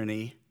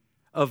tyranny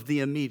of the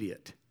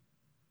immediate.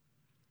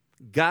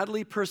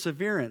 Godly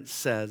perseverance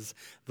says,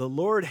 the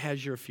Lord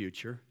has your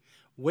future.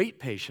 Wait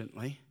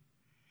patiently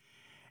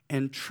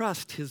and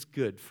trust his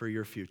good for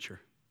your future.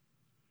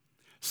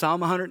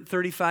 Psalm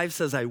 135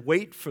 says, I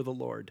wait for the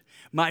Lord.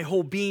 My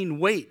whole being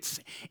waits,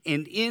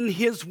 and in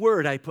his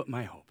word I put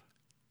my hope.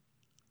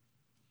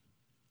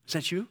 Is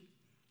that you?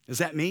 Is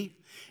that me?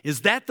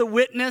 Is that the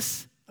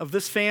witness of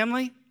this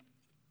family?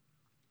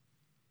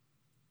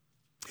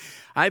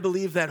 I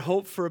believe that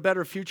hope for a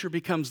better future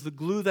becomes the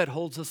glue that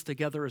holds us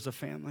together as a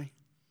family.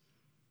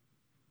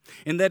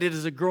 And that it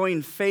is a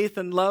growing faith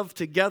and love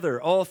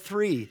together, all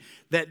three,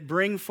 that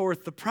bring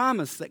forth the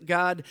promise that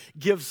God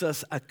gives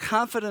us a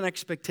confident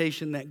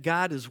expectation that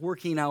God is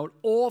working out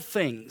all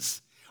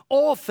things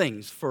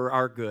for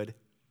our good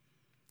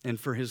and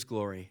for his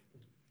glory.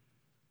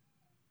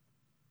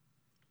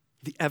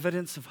 The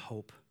evidence of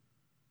hope.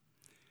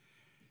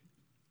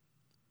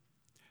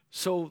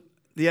 So,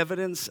 the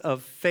evidence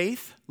of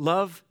faith,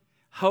 love,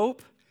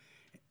 hope,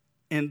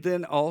 and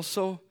then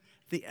also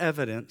the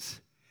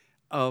evidence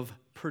of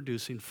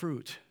producing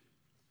fruit.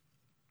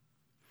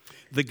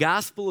 The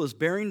gospel is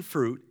bearing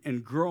fruit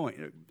and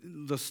growing.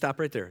 Let's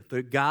stop right there.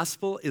 The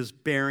gospel is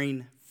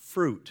bearing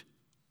fruit.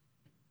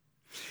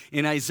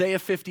 In Isaiah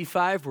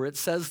 55, where it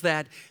says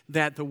that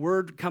the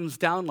word comes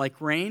down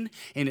like rain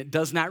and it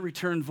does not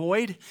return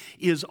void,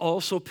 is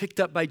also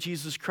picked up by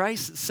Jesus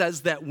Christ. It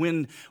says that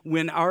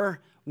when our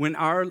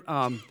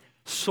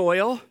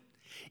soil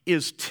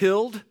is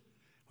tilled,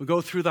 we go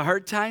through the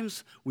hard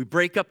times, we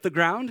break up the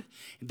ground,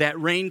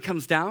 that rain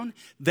comes down,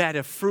 that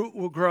a fruit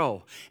will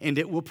grow, and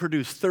it will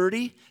produce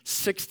 30,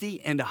 60,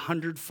 and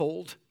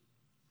 100-fold.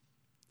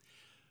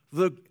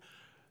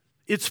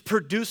 It's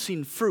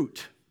producing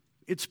fruit.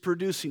 It's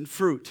producing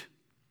fruit.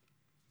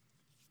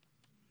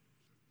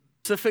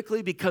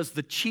 Specifically because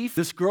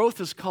this growth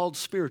is called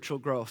spiritual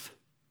growth.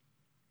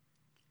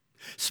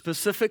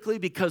 Specifically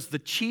because the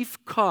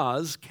chief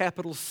cause,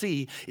 capital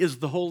C, is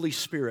the Holy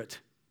Spirit.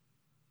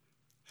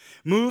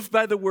 Moved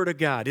by the Word of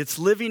God, it's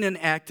living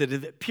and active.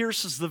 It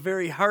pierces the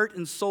very heart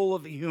and soul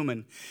of a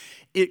human.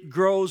 It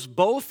grows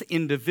both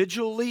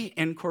individually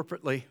and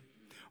corporately,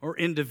 or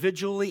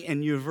individually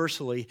and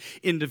universally.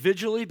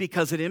 Individually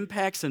because it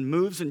impacts and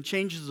moves and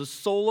changes the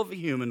soul of a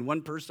human,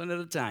 one person at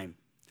a time.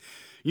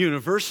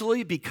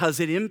 Universally because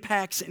it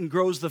impacts and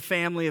grows the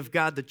family of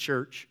God, the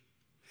church.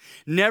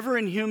 Never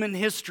in human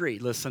history,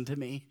 listen to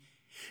me,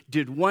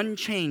 did one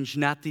change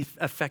not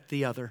affect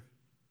the other.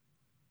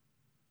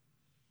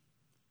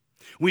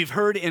 We've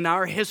heard in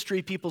our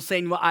history people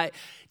saying, well,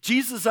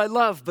 Jesus I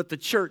love, but the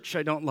church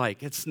I don't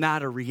like. It's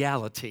not a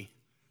reality.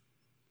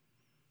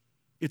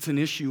 It's an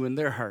issue in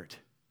their heart.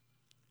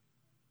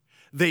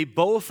 They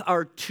both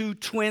are two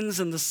twins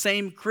in the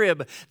same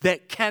crib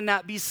that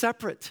cannot be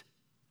separate.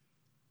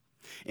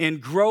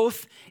 And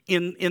growth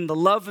in the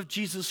love of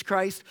Jesus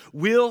Christ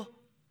will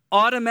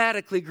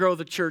automatically grow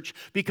the church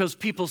because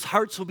people's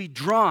hearts will be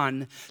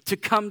drawn to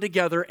come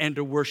together and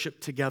to worship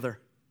together.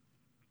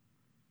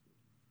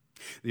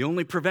 The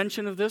only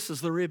prevention of this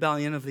is the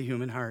rebellion of the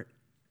human heart.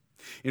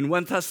 In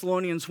 1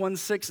 Thessalonians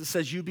 1:6, it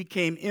says, you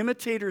became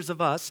imitators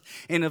of us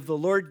and of the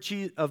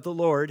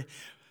Lord.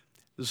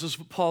 This is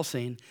what Paul's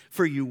saying.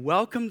 For you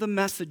welcomed the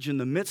message in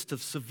the midst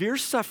of severe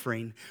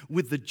suffering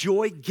with the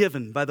joy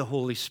given by the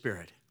Holy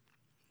Spirit.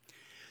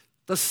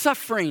 The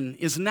suffering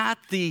is not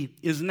the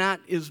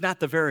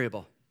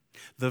variable.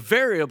 The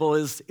variable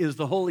is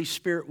the Holy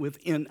Spirit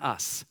within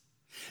us.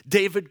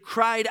 David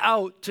cried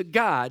out to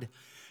God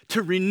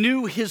to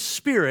renew his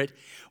spirit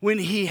when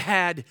he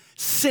had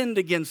sinned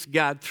against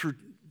God through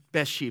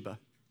Bathsheba.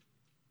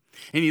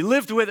 And he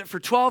lived with it for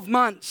 12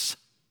 months.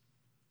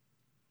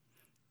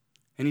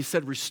 And he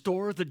said,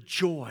 restore the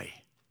joy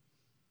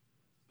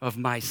of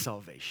my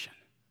salvation.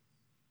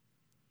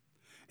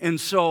 And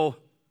so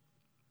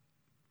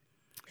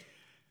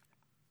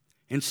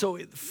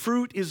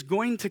fruit is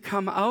going to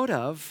come out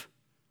of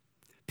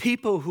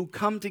people who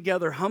come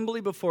together humbly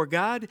before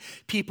God,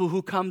 people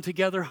who come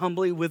together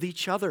humbly with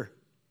each other.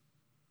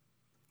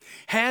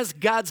 Has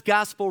God's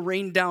gospel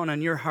rained down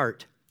on your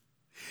heart?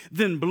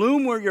 Then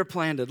bloom where you're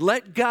planted.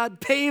 Let God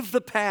pave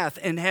the path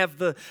and have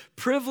the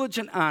privilege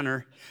and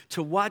honor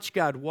to watch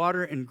God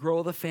water and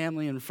grow the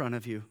family in front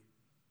of you.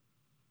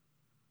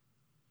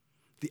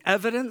 The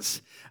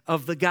evidence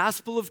of the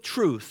gospel of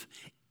truth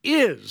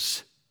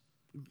is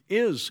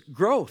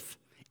growth,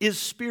 is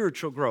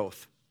spiritual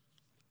growth.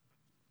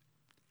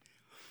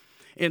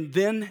 And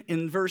then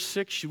in verse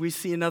 6, we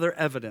see another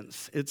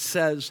evidence. It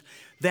says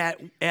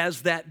that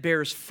as that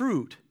bears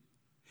fruit,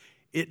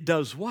 it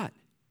does what?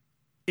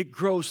 It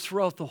grows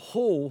throughout the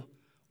whole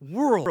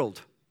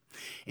world.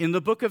 In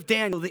the book of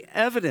Daniel, the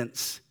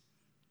evidence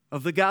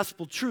of the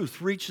gospel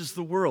truth reaches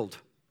the world.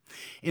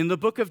 In the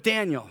book of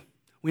Daniel,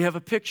 we have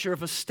a picture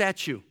of a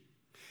statue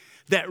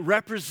that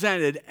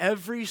represented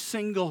every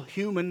single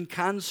human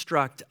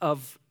construct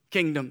of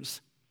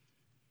kingdoms.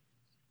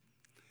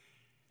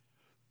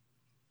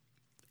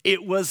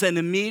 It was an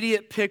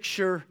immediate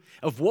picture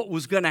of what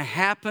was going to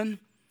happen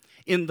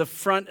in the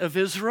front of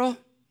Israel,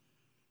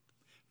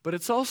 but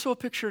it's also a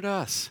picture to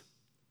us.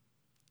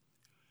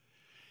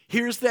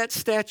 Here's that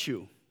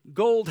statue,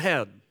 gold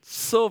head,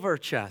 silver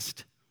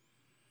chest,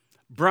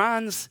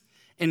 bronze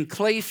and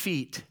clay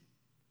feet,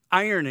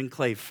 iron and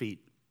clay feet,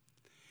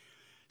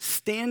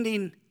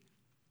 standing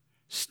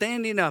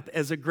up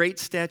as a great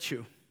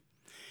statue.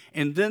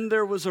 And then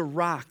there was a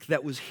rock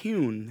that was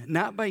hewn,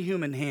 not by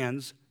human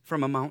hands,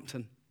 from a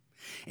mountain.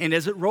 And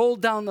as it rolled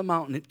down the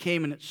mountain, it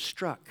came and it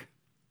struck.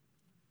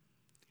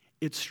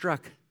 It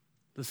struck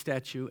the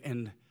statue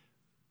and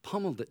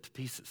pummeled it to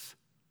pieces.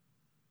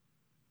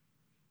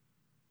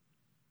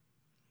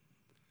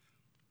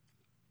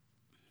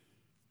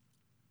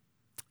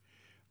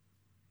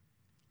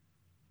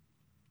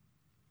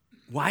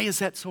 Why is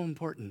that so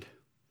important?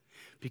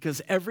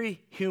 Because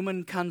every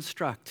human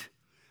construct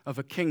of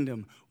a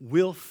kingdom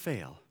will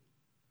fail.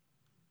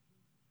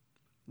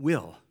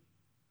 Will.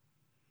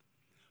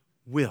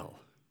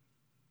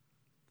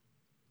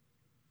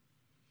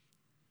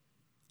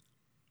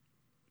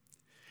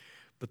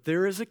 But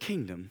there is a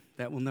kingdom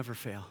that will never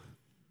fail.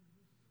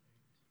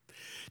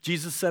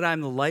 Jesus said, I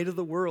am the light of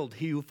the world.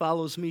 He who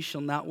follows me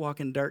shall not walk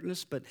in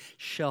darkness, but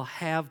shall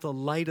have the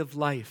light of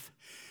life.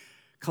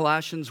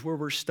 Colossians, where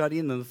we're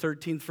studying, in the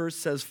 13th verse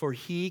says, for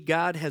he,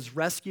 God, has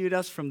rescued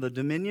us from the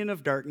dominion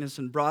of darkness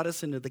and brought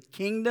us into the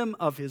kingdom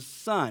of his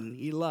Son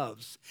he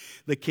loves,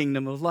 the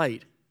kingdom of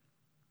light.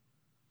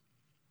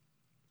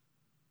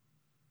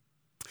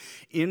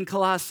 In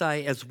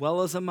Colossae, as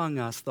well as among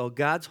us, though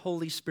God's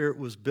Holy Spirit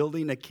was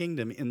building a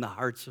kingdom in the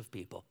hearts of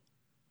people.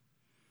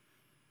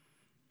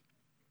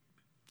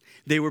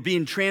 They were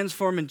being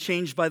transformed and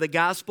changed by the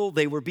gospel.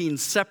 They were being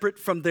separate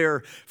from their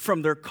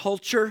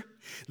culture.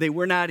 They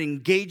were not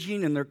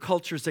engaging in their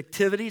culture's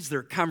activities.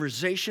 Their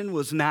conversation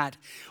was not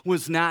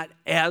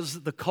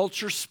as the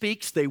culture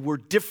speaks. They were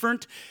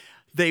different.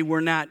 They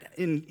were not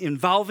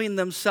involving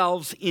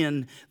themselves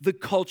in the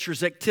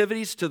culture's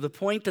activities to the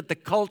point that the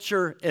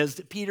culture,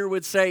 as Peter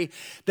would say,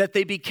 that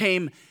they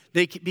became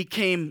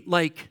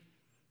like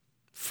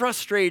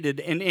frustrated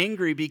and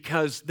angry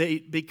because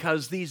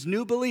these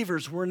new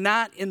believers were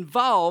not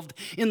involved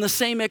in the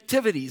same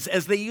activities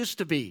as they used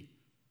to be.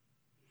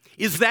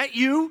 Is that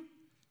you?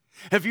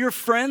 Have your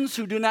friends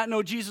who do not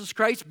know Jesus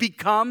Christ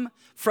become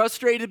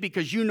frustrated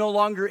because you no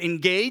longer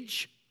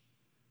engage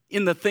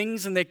in the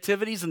things and the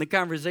activities and the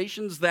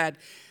conversations that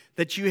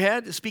you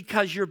had? It's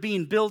because you're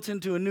being built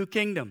into a new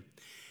kingdom.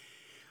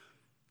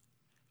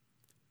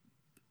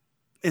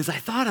 As I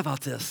thought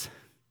about this,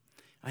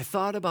 I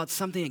thought about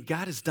something that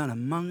God has done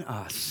among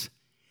us.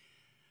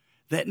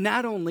 That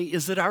not only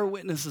is it our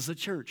witness as a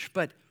church,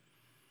 but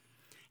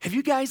have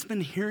you guys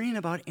been hearing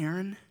about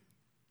Aaron?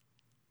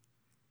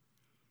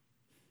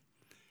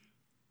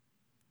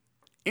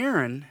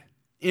 Aaron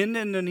in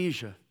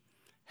Indonesia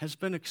has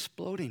been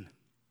exploding.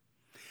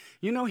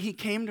 You know, he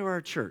came to our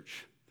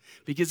church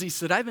because he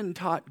said, I've been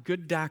taught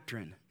good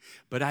doctrine,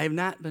 but I have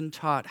not been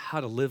taught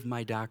how to live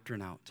my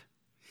doctrine out.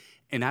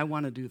 And I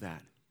want to do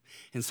that.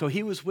 And so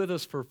he was with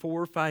us for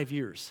 4 or 5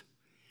 years,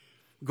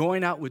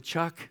 going out with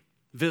Chuck,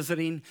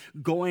 visiting,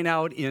 going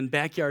out in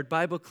Backyard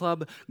Bible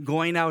Club,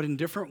 going out in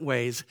different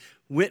ways,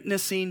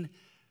 witnessing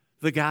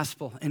the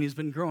gospel, and he's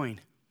been growing.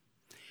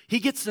 He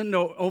gets to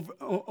know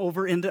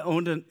over into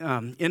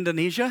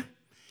Indonesia.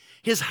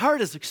 His heart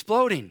is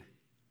exploding.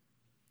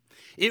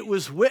 It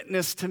was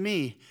witnessed to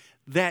me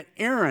that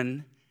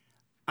Aaron,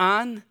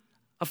 on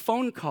a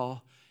phone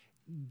call,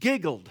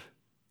 giggled.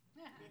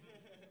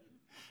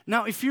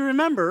 Now, if you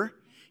remember,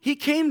 he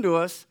came to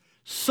us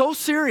so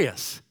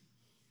serious.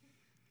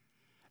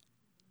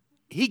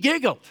 He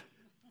giggled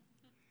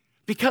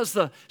because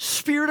the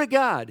Spirit of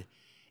God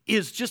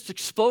is just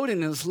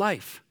exploding in his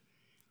life.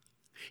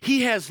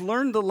 He has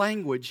learned the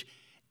language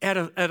that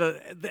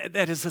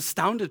has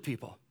astounded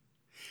people.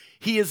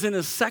 He is in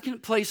his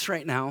second place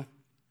right now.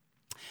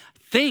 I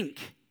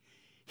think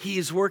he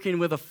is working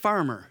with a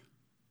farmer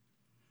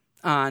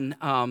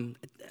on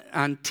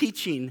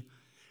teaching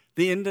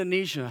the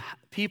Indonesian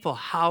people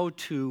how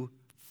to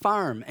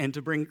farm and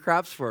to bring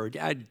crops forward.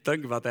 I didn't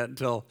think about that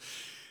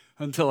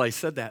until I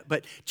said that.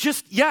 But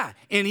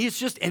and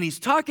he's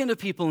talking to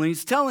people and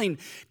he's telling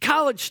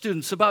college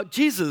students about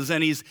Jesus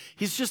and he's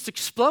just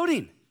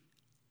exploding.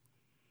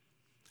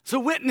 It's a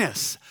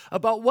witness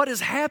about what has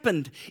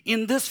happened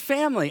in this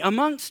family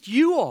amongst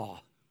you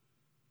all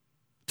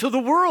to the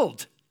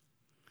world.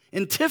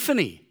 And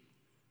Tiffany.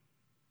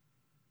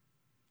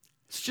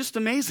 It's just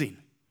amazing.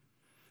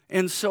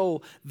 And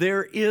so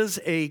there is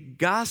a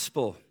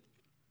gospel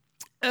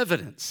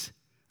evidence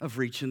of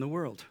reaching the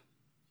world.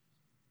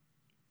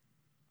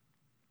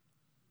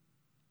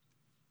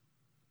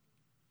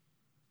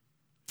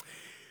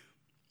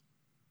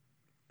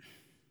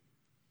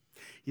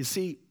 You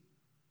see,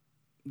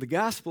 the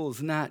gospel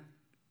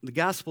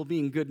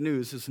being good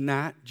news is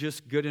not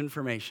just good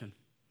information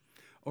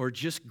or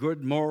just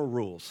good moral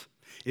rules.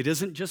 It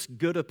isn't just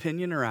good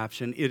opinion or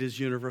option, it is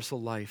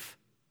universal life.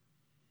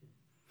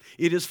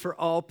 It is for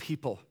all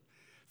people.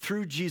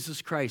 Through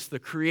Jesus Christ, the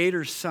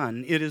Creator's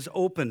Son, it is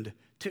opened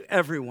to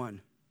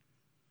everyone.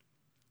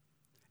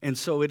 And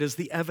so it is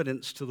the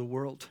evidence to the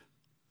world.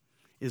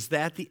 Is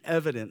that the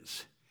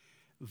evidence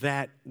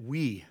that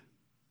we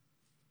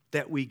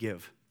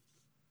give?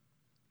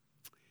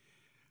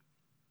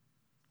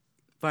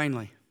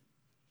 Finally,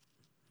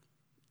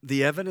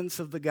 the evidence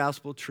of the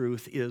gospel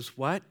truth is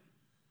what?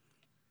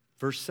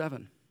 Verse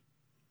 7.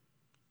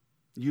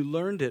 You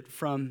learned it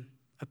from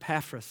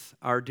Epaphras,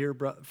 our dear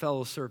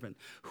fellow servant,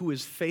 who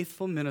is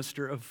faithful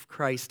minister of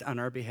Christ on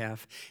our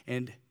behalf.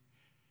 And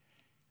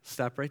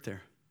stop right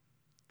there.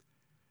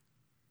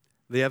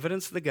 The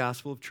evidence of the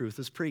gospel of truth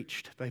is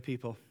preached by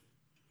people.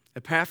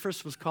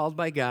 Epaphras was called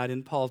by God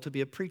and Paul to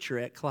be a preacher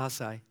at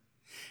Colossae.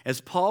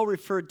 As Paul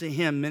referred to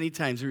him many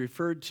times, he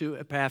referred to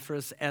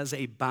Epaphras as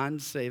a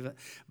bondslave,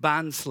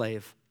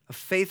 a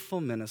faithful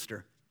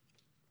minister.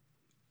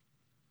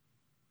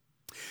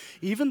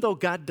 Even though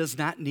God does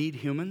not need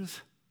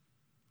humans,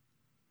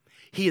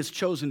 he has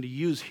chosen to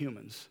use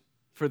humans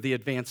for the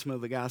advancement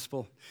of the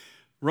gospel.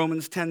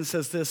 Romans 10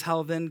 says this,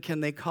 how then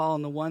can they call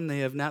on the one they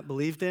have not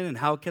believed in? And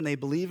how can they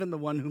believe in the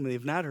one whom they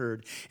have not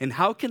heard? And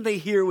how can they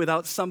hear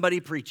without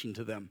somebody preaching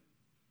to them?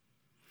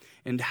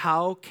 And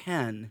how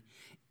can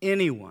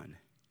anyone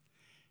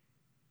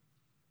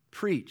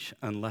preach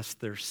unless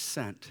they're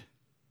sent?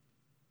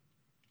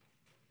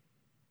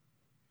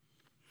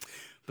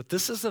 But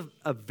this is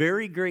a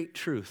very great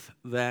truth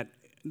that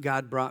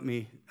God brought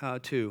me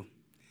to.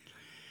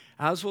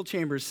 Oswald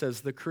Chambers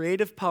says, the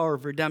creative power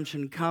of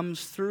redemption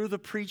comes through the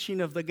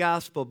preaching of the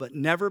gospel, but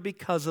never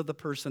because of the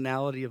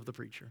personality of the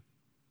preacher.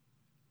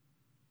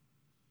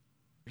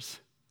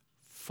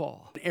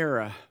 Fall. An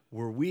era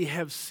where we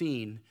have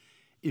seen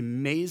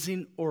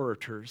amazing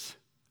orators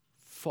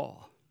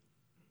fall.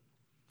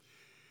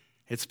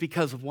 It's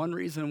because of one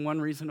reason and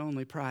one reason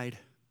only, pride.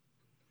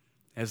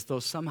 as though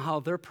somehow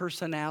their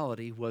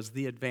personality was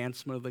the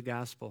advancement of the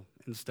gospel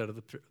instead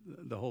of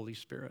the Holy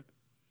Spirit.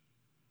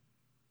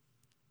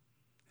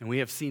 And we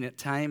have seen it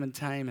time and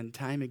time and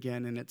time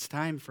again, and it's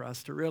time for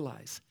us to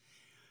realize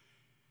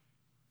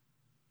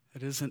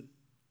it isn't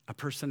a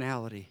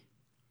personality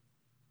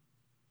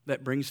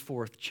that brings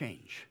forth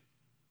change.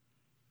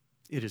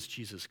 It is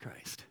Jesus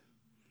Christ.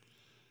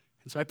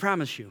 And so I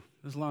promise you,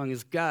 as long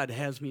as God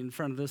has me in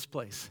front of this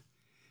place,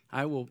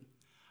 I will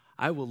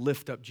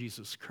lift up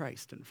Jesus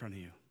Christ in front of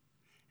you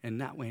and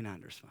not Wayne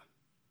Andersma.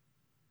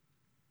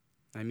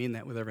 I mean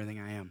that with everything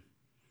I am.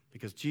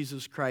 Because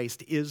Jesus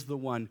Christ is the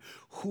one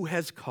who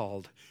has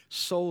called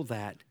so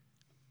that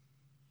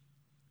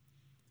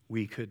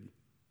we could.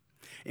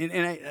 And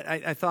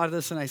I thought of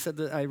this, and I said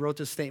that I wrote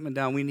this statement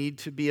down. We need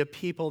to be a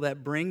people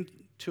that bring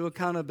to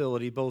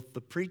accountability both the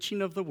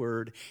preaching of the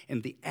word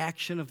and the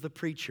action of the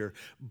preacher,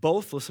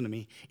 both, listen to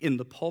me, in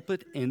the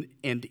pulpit and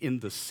in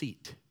the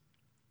seat.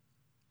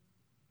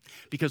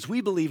 Because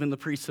we believe in the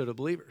priesthood of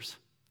believers.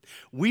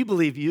 We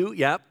believe you,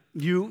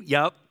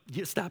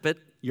 stop it.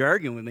 You're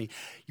arguing with me.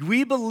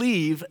 We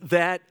believe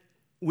that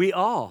we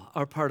all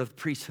are part of the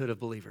priesthood of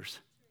believers.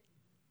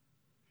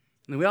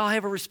 And we all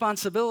have a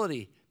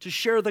responsibility to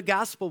share the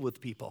gospel with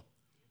people.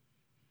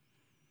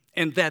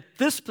 And that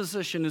this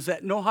position is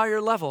at no higher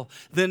level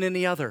than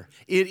any other.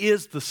 It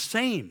is the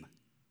same.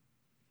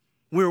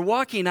 We're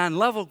walking on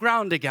level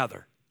ground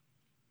together.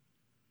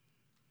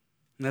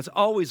 And that's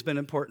always been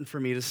important for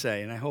me to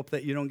say, and I hope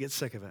that you don't get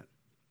sick of it.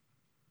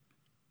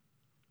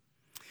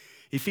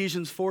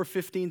 Ephesians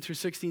 4:15 through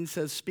 16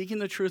 says, speaking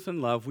the truth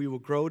in love, we will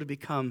grow to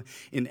become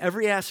in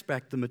every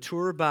aspect the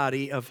mature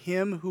body of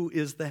him who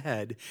is the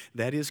head,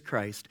 that is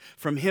Christ.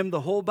 From him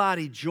the whole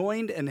body,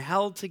 joined and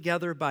held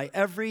together by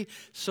every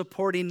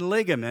supporting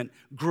ligament,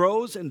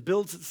 grows and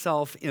builds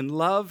itself in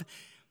love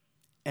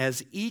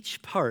as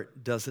each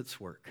part does its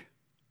work.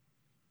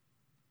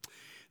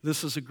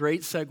 This is a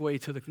great segue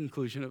to the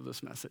conclusion of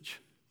this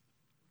message.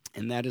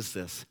 And that is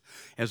this,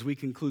 as we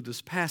conclude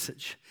this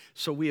passage.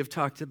 So we have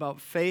talked about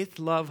faith,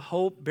 love,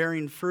 hope,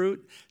 bearing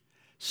fruit,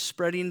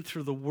 spreading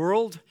through the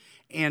world,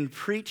 and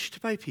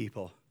preached by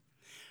people.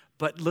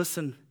 But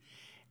listen,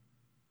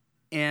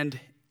 and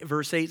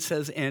verse 8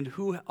 says, and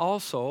who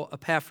also,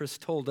 Epaphras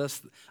told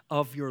us,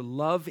 of your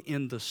love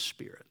in the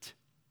Spirit.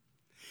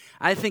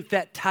 I think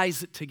that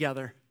ties it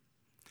together.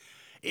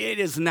 It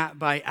is not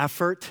by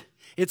effort.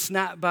 It's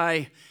not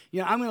by,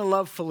 I'm going to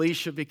love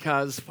Felicia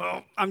because,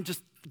 I'm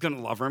just going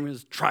to love her. I'm going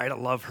to try to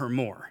love her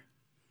more.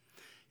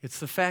 It's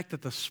the fact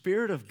that the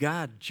Spirit of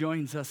God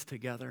joins us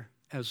together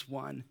as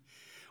one.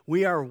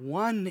 We are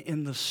one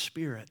in the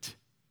Spirit.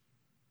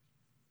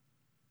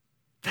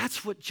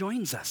 That's what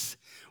joins us.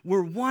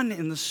 We're one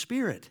in the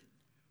Spirit.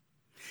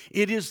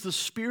 It is the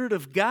Spirit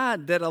of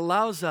God that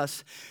allows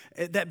us,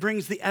 that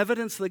brings the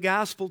evidence of the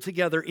gospel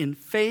together in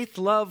faith,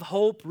 love,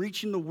 hope,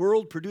 reaching the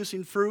world,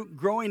 producing fruit,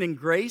 growing in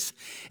grace,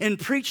 and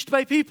preached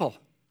by people.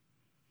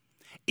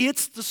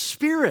 It's the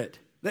Spirit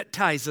that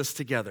ties us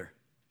together.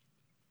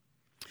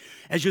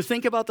 As you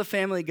think about the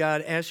family of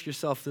God, ask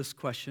yourself this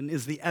question.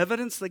 Is the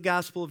evidence of the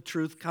gospel of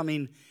truth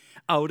coming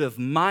out of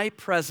my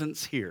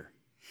presence here?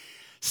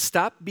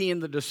 Stop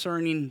being the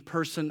discerning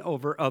person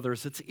over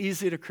others. It's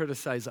easy to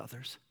criticize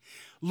others.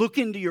 Look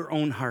into your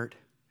own heart.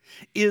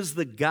 Is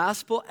the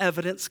gospel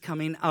evidence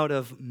coming out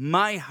of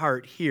my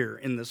heart here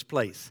in this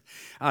place?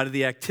 Out of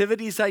the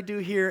activities I do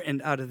here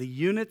and out of the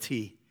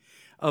unity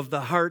of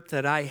the heart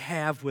that I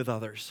have with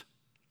others?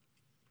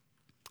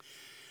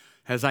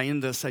 As I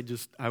end this,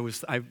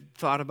 I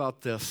thought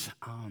about this.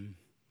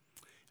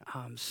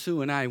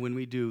 Sue and I, when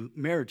we do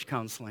marriage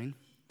counseling,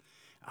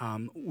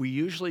 we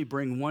usually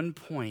bring one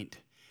point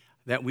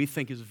that we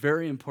think is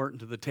very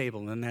important to the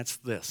table, and that's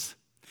this.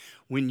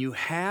 When you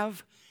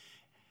have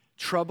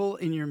trouble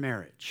in your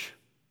marriage,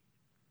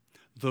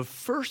 the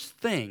first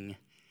thing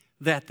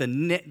that the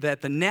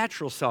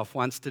natural self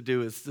wants to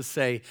do is to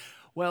say,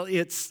 well,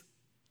 it's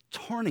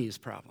Torney's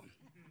problem.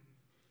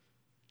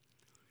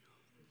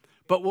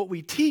 But what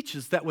we teach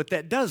is that what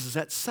that does is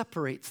that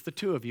separates the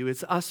two of you.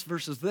 It's us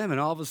versus them, and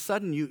all of a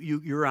sudden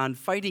you're on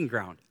fighting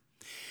ground.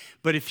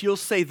 But if you'll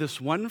say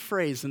this one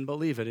phrase and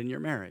believe it in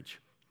your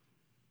marriage,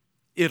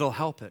 it'll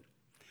help it.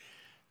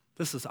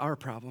 This is our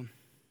problem.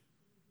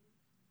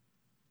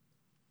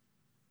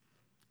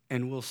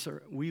 And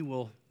we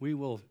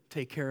will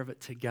take care of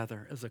it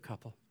together as a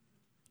couple.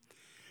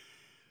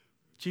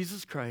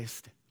 Jesus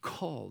Christ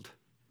called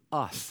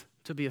us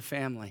to be a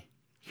family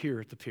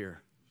here at the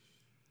Pier.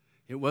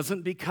 It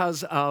wasn't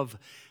because of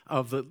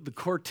the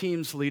core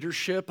team's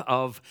leadership,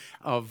 of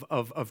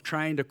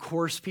trying to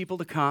coerce people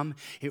to come.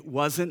 It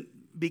wasn't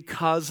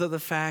because of the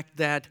fact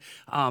that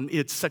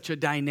it's such a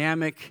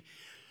dynamic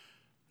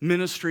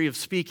ministry of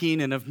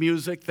speaking and of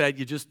music that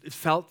you just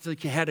felt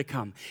like you had to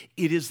come.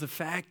 It is the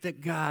fact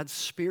that God's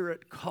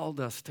Spirit called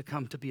us to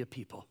come to be a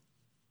people.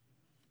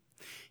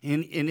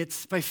 And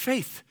it's by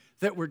faith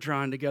that we're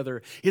drawn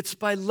together. It's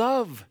by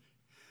love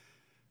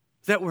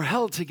that we're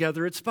held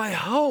together. It's by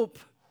hope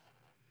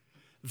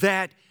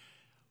that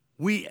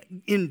we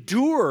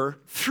endure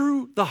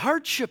through the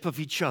hardship of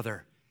each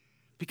other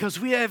because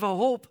we have a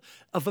hope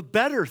of a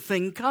better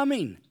thing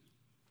coming.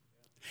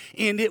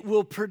 And it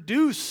will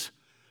produce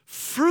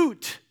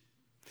fruit,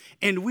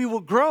 and we will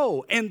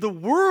grow, and the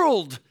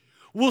world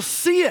will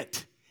see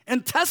it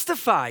and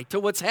testify to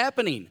what's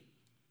happening.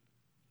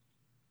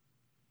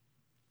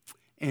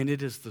 And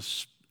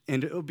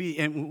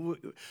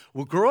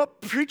we'll grow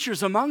up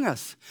preachers among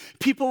us.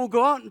 People will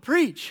go out and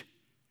preach.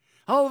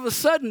 All of a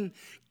sudden,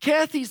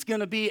 Kathy's going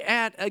to be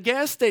at a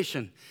gas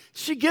station.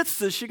 She gets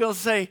this. She goes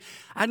say,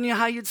 I don't know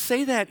how you'd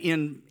say that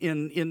in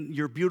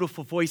your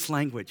beautiful voice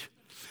language.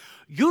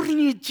 You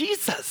need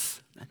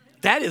Jesus.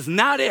 That is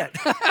not it.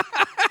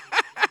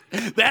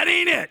 That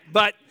ain't it.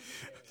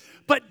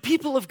 But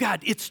people of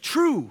God, it's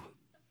true.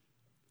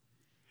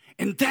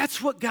 And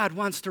that's what God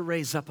wants to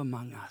raise up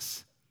among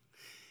us.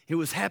 It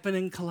was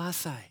happening in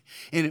Colossae,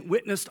 and it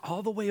witnessed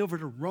all the way over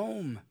to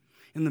Rome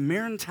in the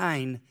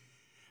Mamertine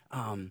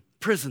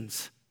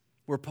prisons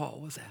where Paul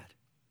was at.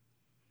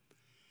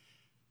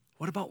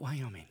 What about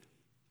Wyoming?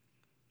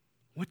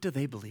 What do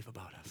they believe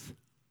about us?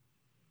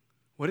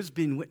 What is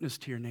being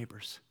witnessed to your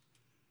neighbors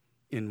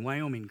in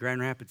Wyoming,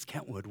 Grand Rapids,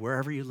 Kentwood,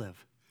 wherever you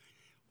live?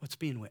 What's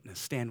being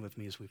witnessed? Stand with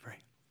me as we pray.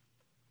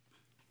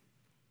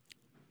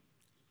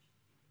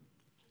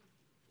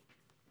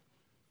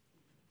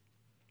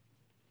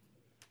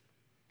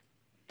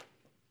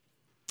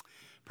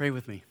 Pray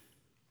with me.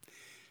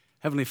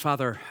 Heavenly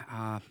Father,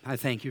 I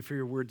thank you for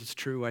your word that's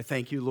true. I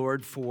thank you,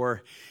 Lord,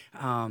 for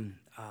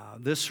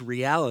this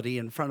reality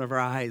in front of our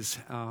eyes,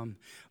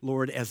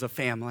 Lord, as a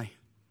family.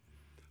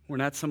 We're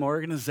not some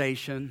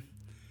organization.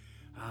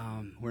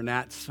 We're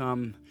not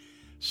some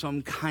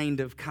kind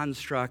of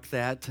construct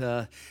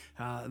that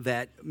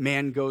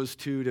man goes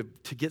to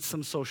get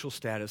some social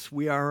status.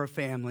 We are a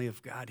family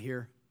of God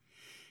here.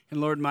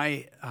 And Lord,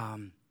 my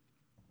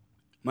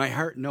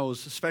heart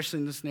knows, especially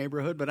in this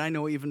neighborhood, but I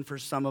know even for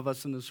some of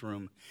us in this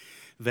room,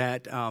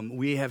 that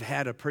we have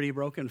had a pretty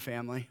broken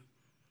family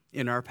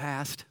in our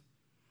past.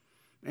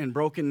 And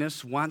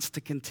brokenness wants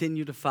to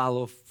continue to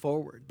follow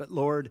forward. But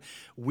Lord,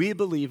 we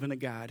believe in a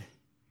God.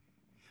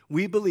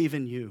 We believe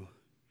in you,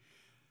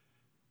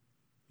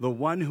 the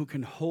one who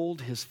can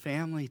hold his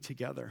family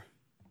together.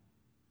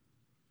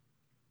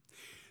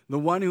 The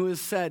one who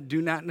has said,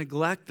 do not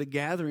neglect the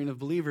gathering of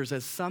believers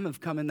as some have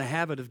come in the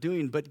habit of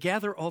doing, but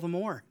gather all the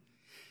more,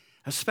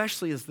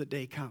 especially as the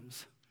day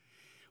comes.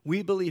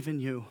 We believe in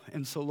you.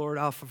 And so, Lord,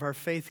 off of our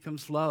faith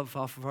comes love.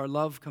 Off of our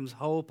love comes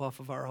hope. Off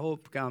of our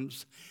hope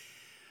comes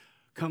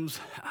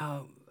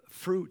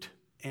fruit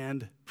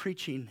and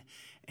preaching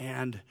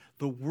and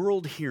the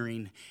world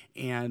hearing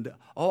and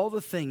all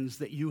the things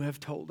that you have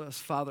told us.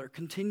 Father,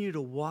 continue to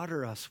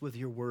water us with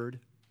your word.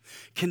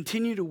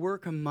 Continue to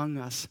work among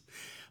us.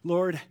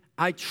 Lord,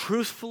 I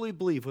truthfully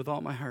believe with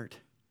all my heart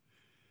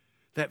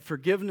that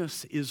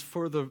forgiveness is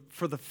for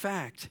the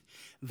fact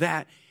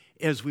that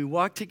as we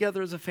walk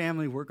together as a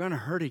family, we're going to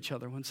hurt each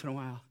other once in a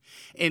while.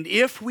 And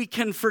if we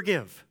can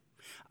forgive,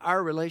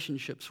 our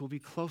relationships will be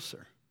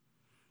closer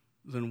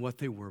than what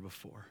they were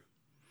before.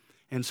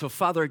 And so,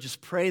 Father, I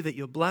just pray that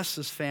you'll bless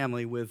this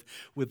family with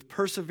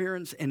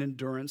perseverance and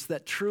endurance,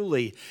 that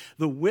truly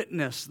the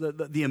witness,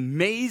 the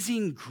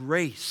amazing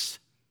grace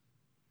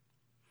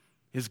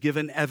is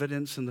given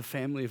evidence in the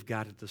family of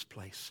God at this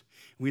place.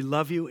 We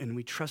love you and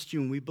we trust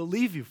you and we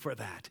believe you for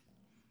that.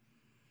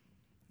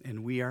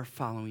 And we are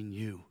following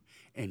you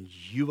and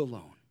you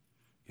alone.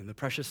 In the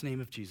precious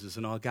name of Jesus,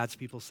 and all God's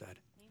people said.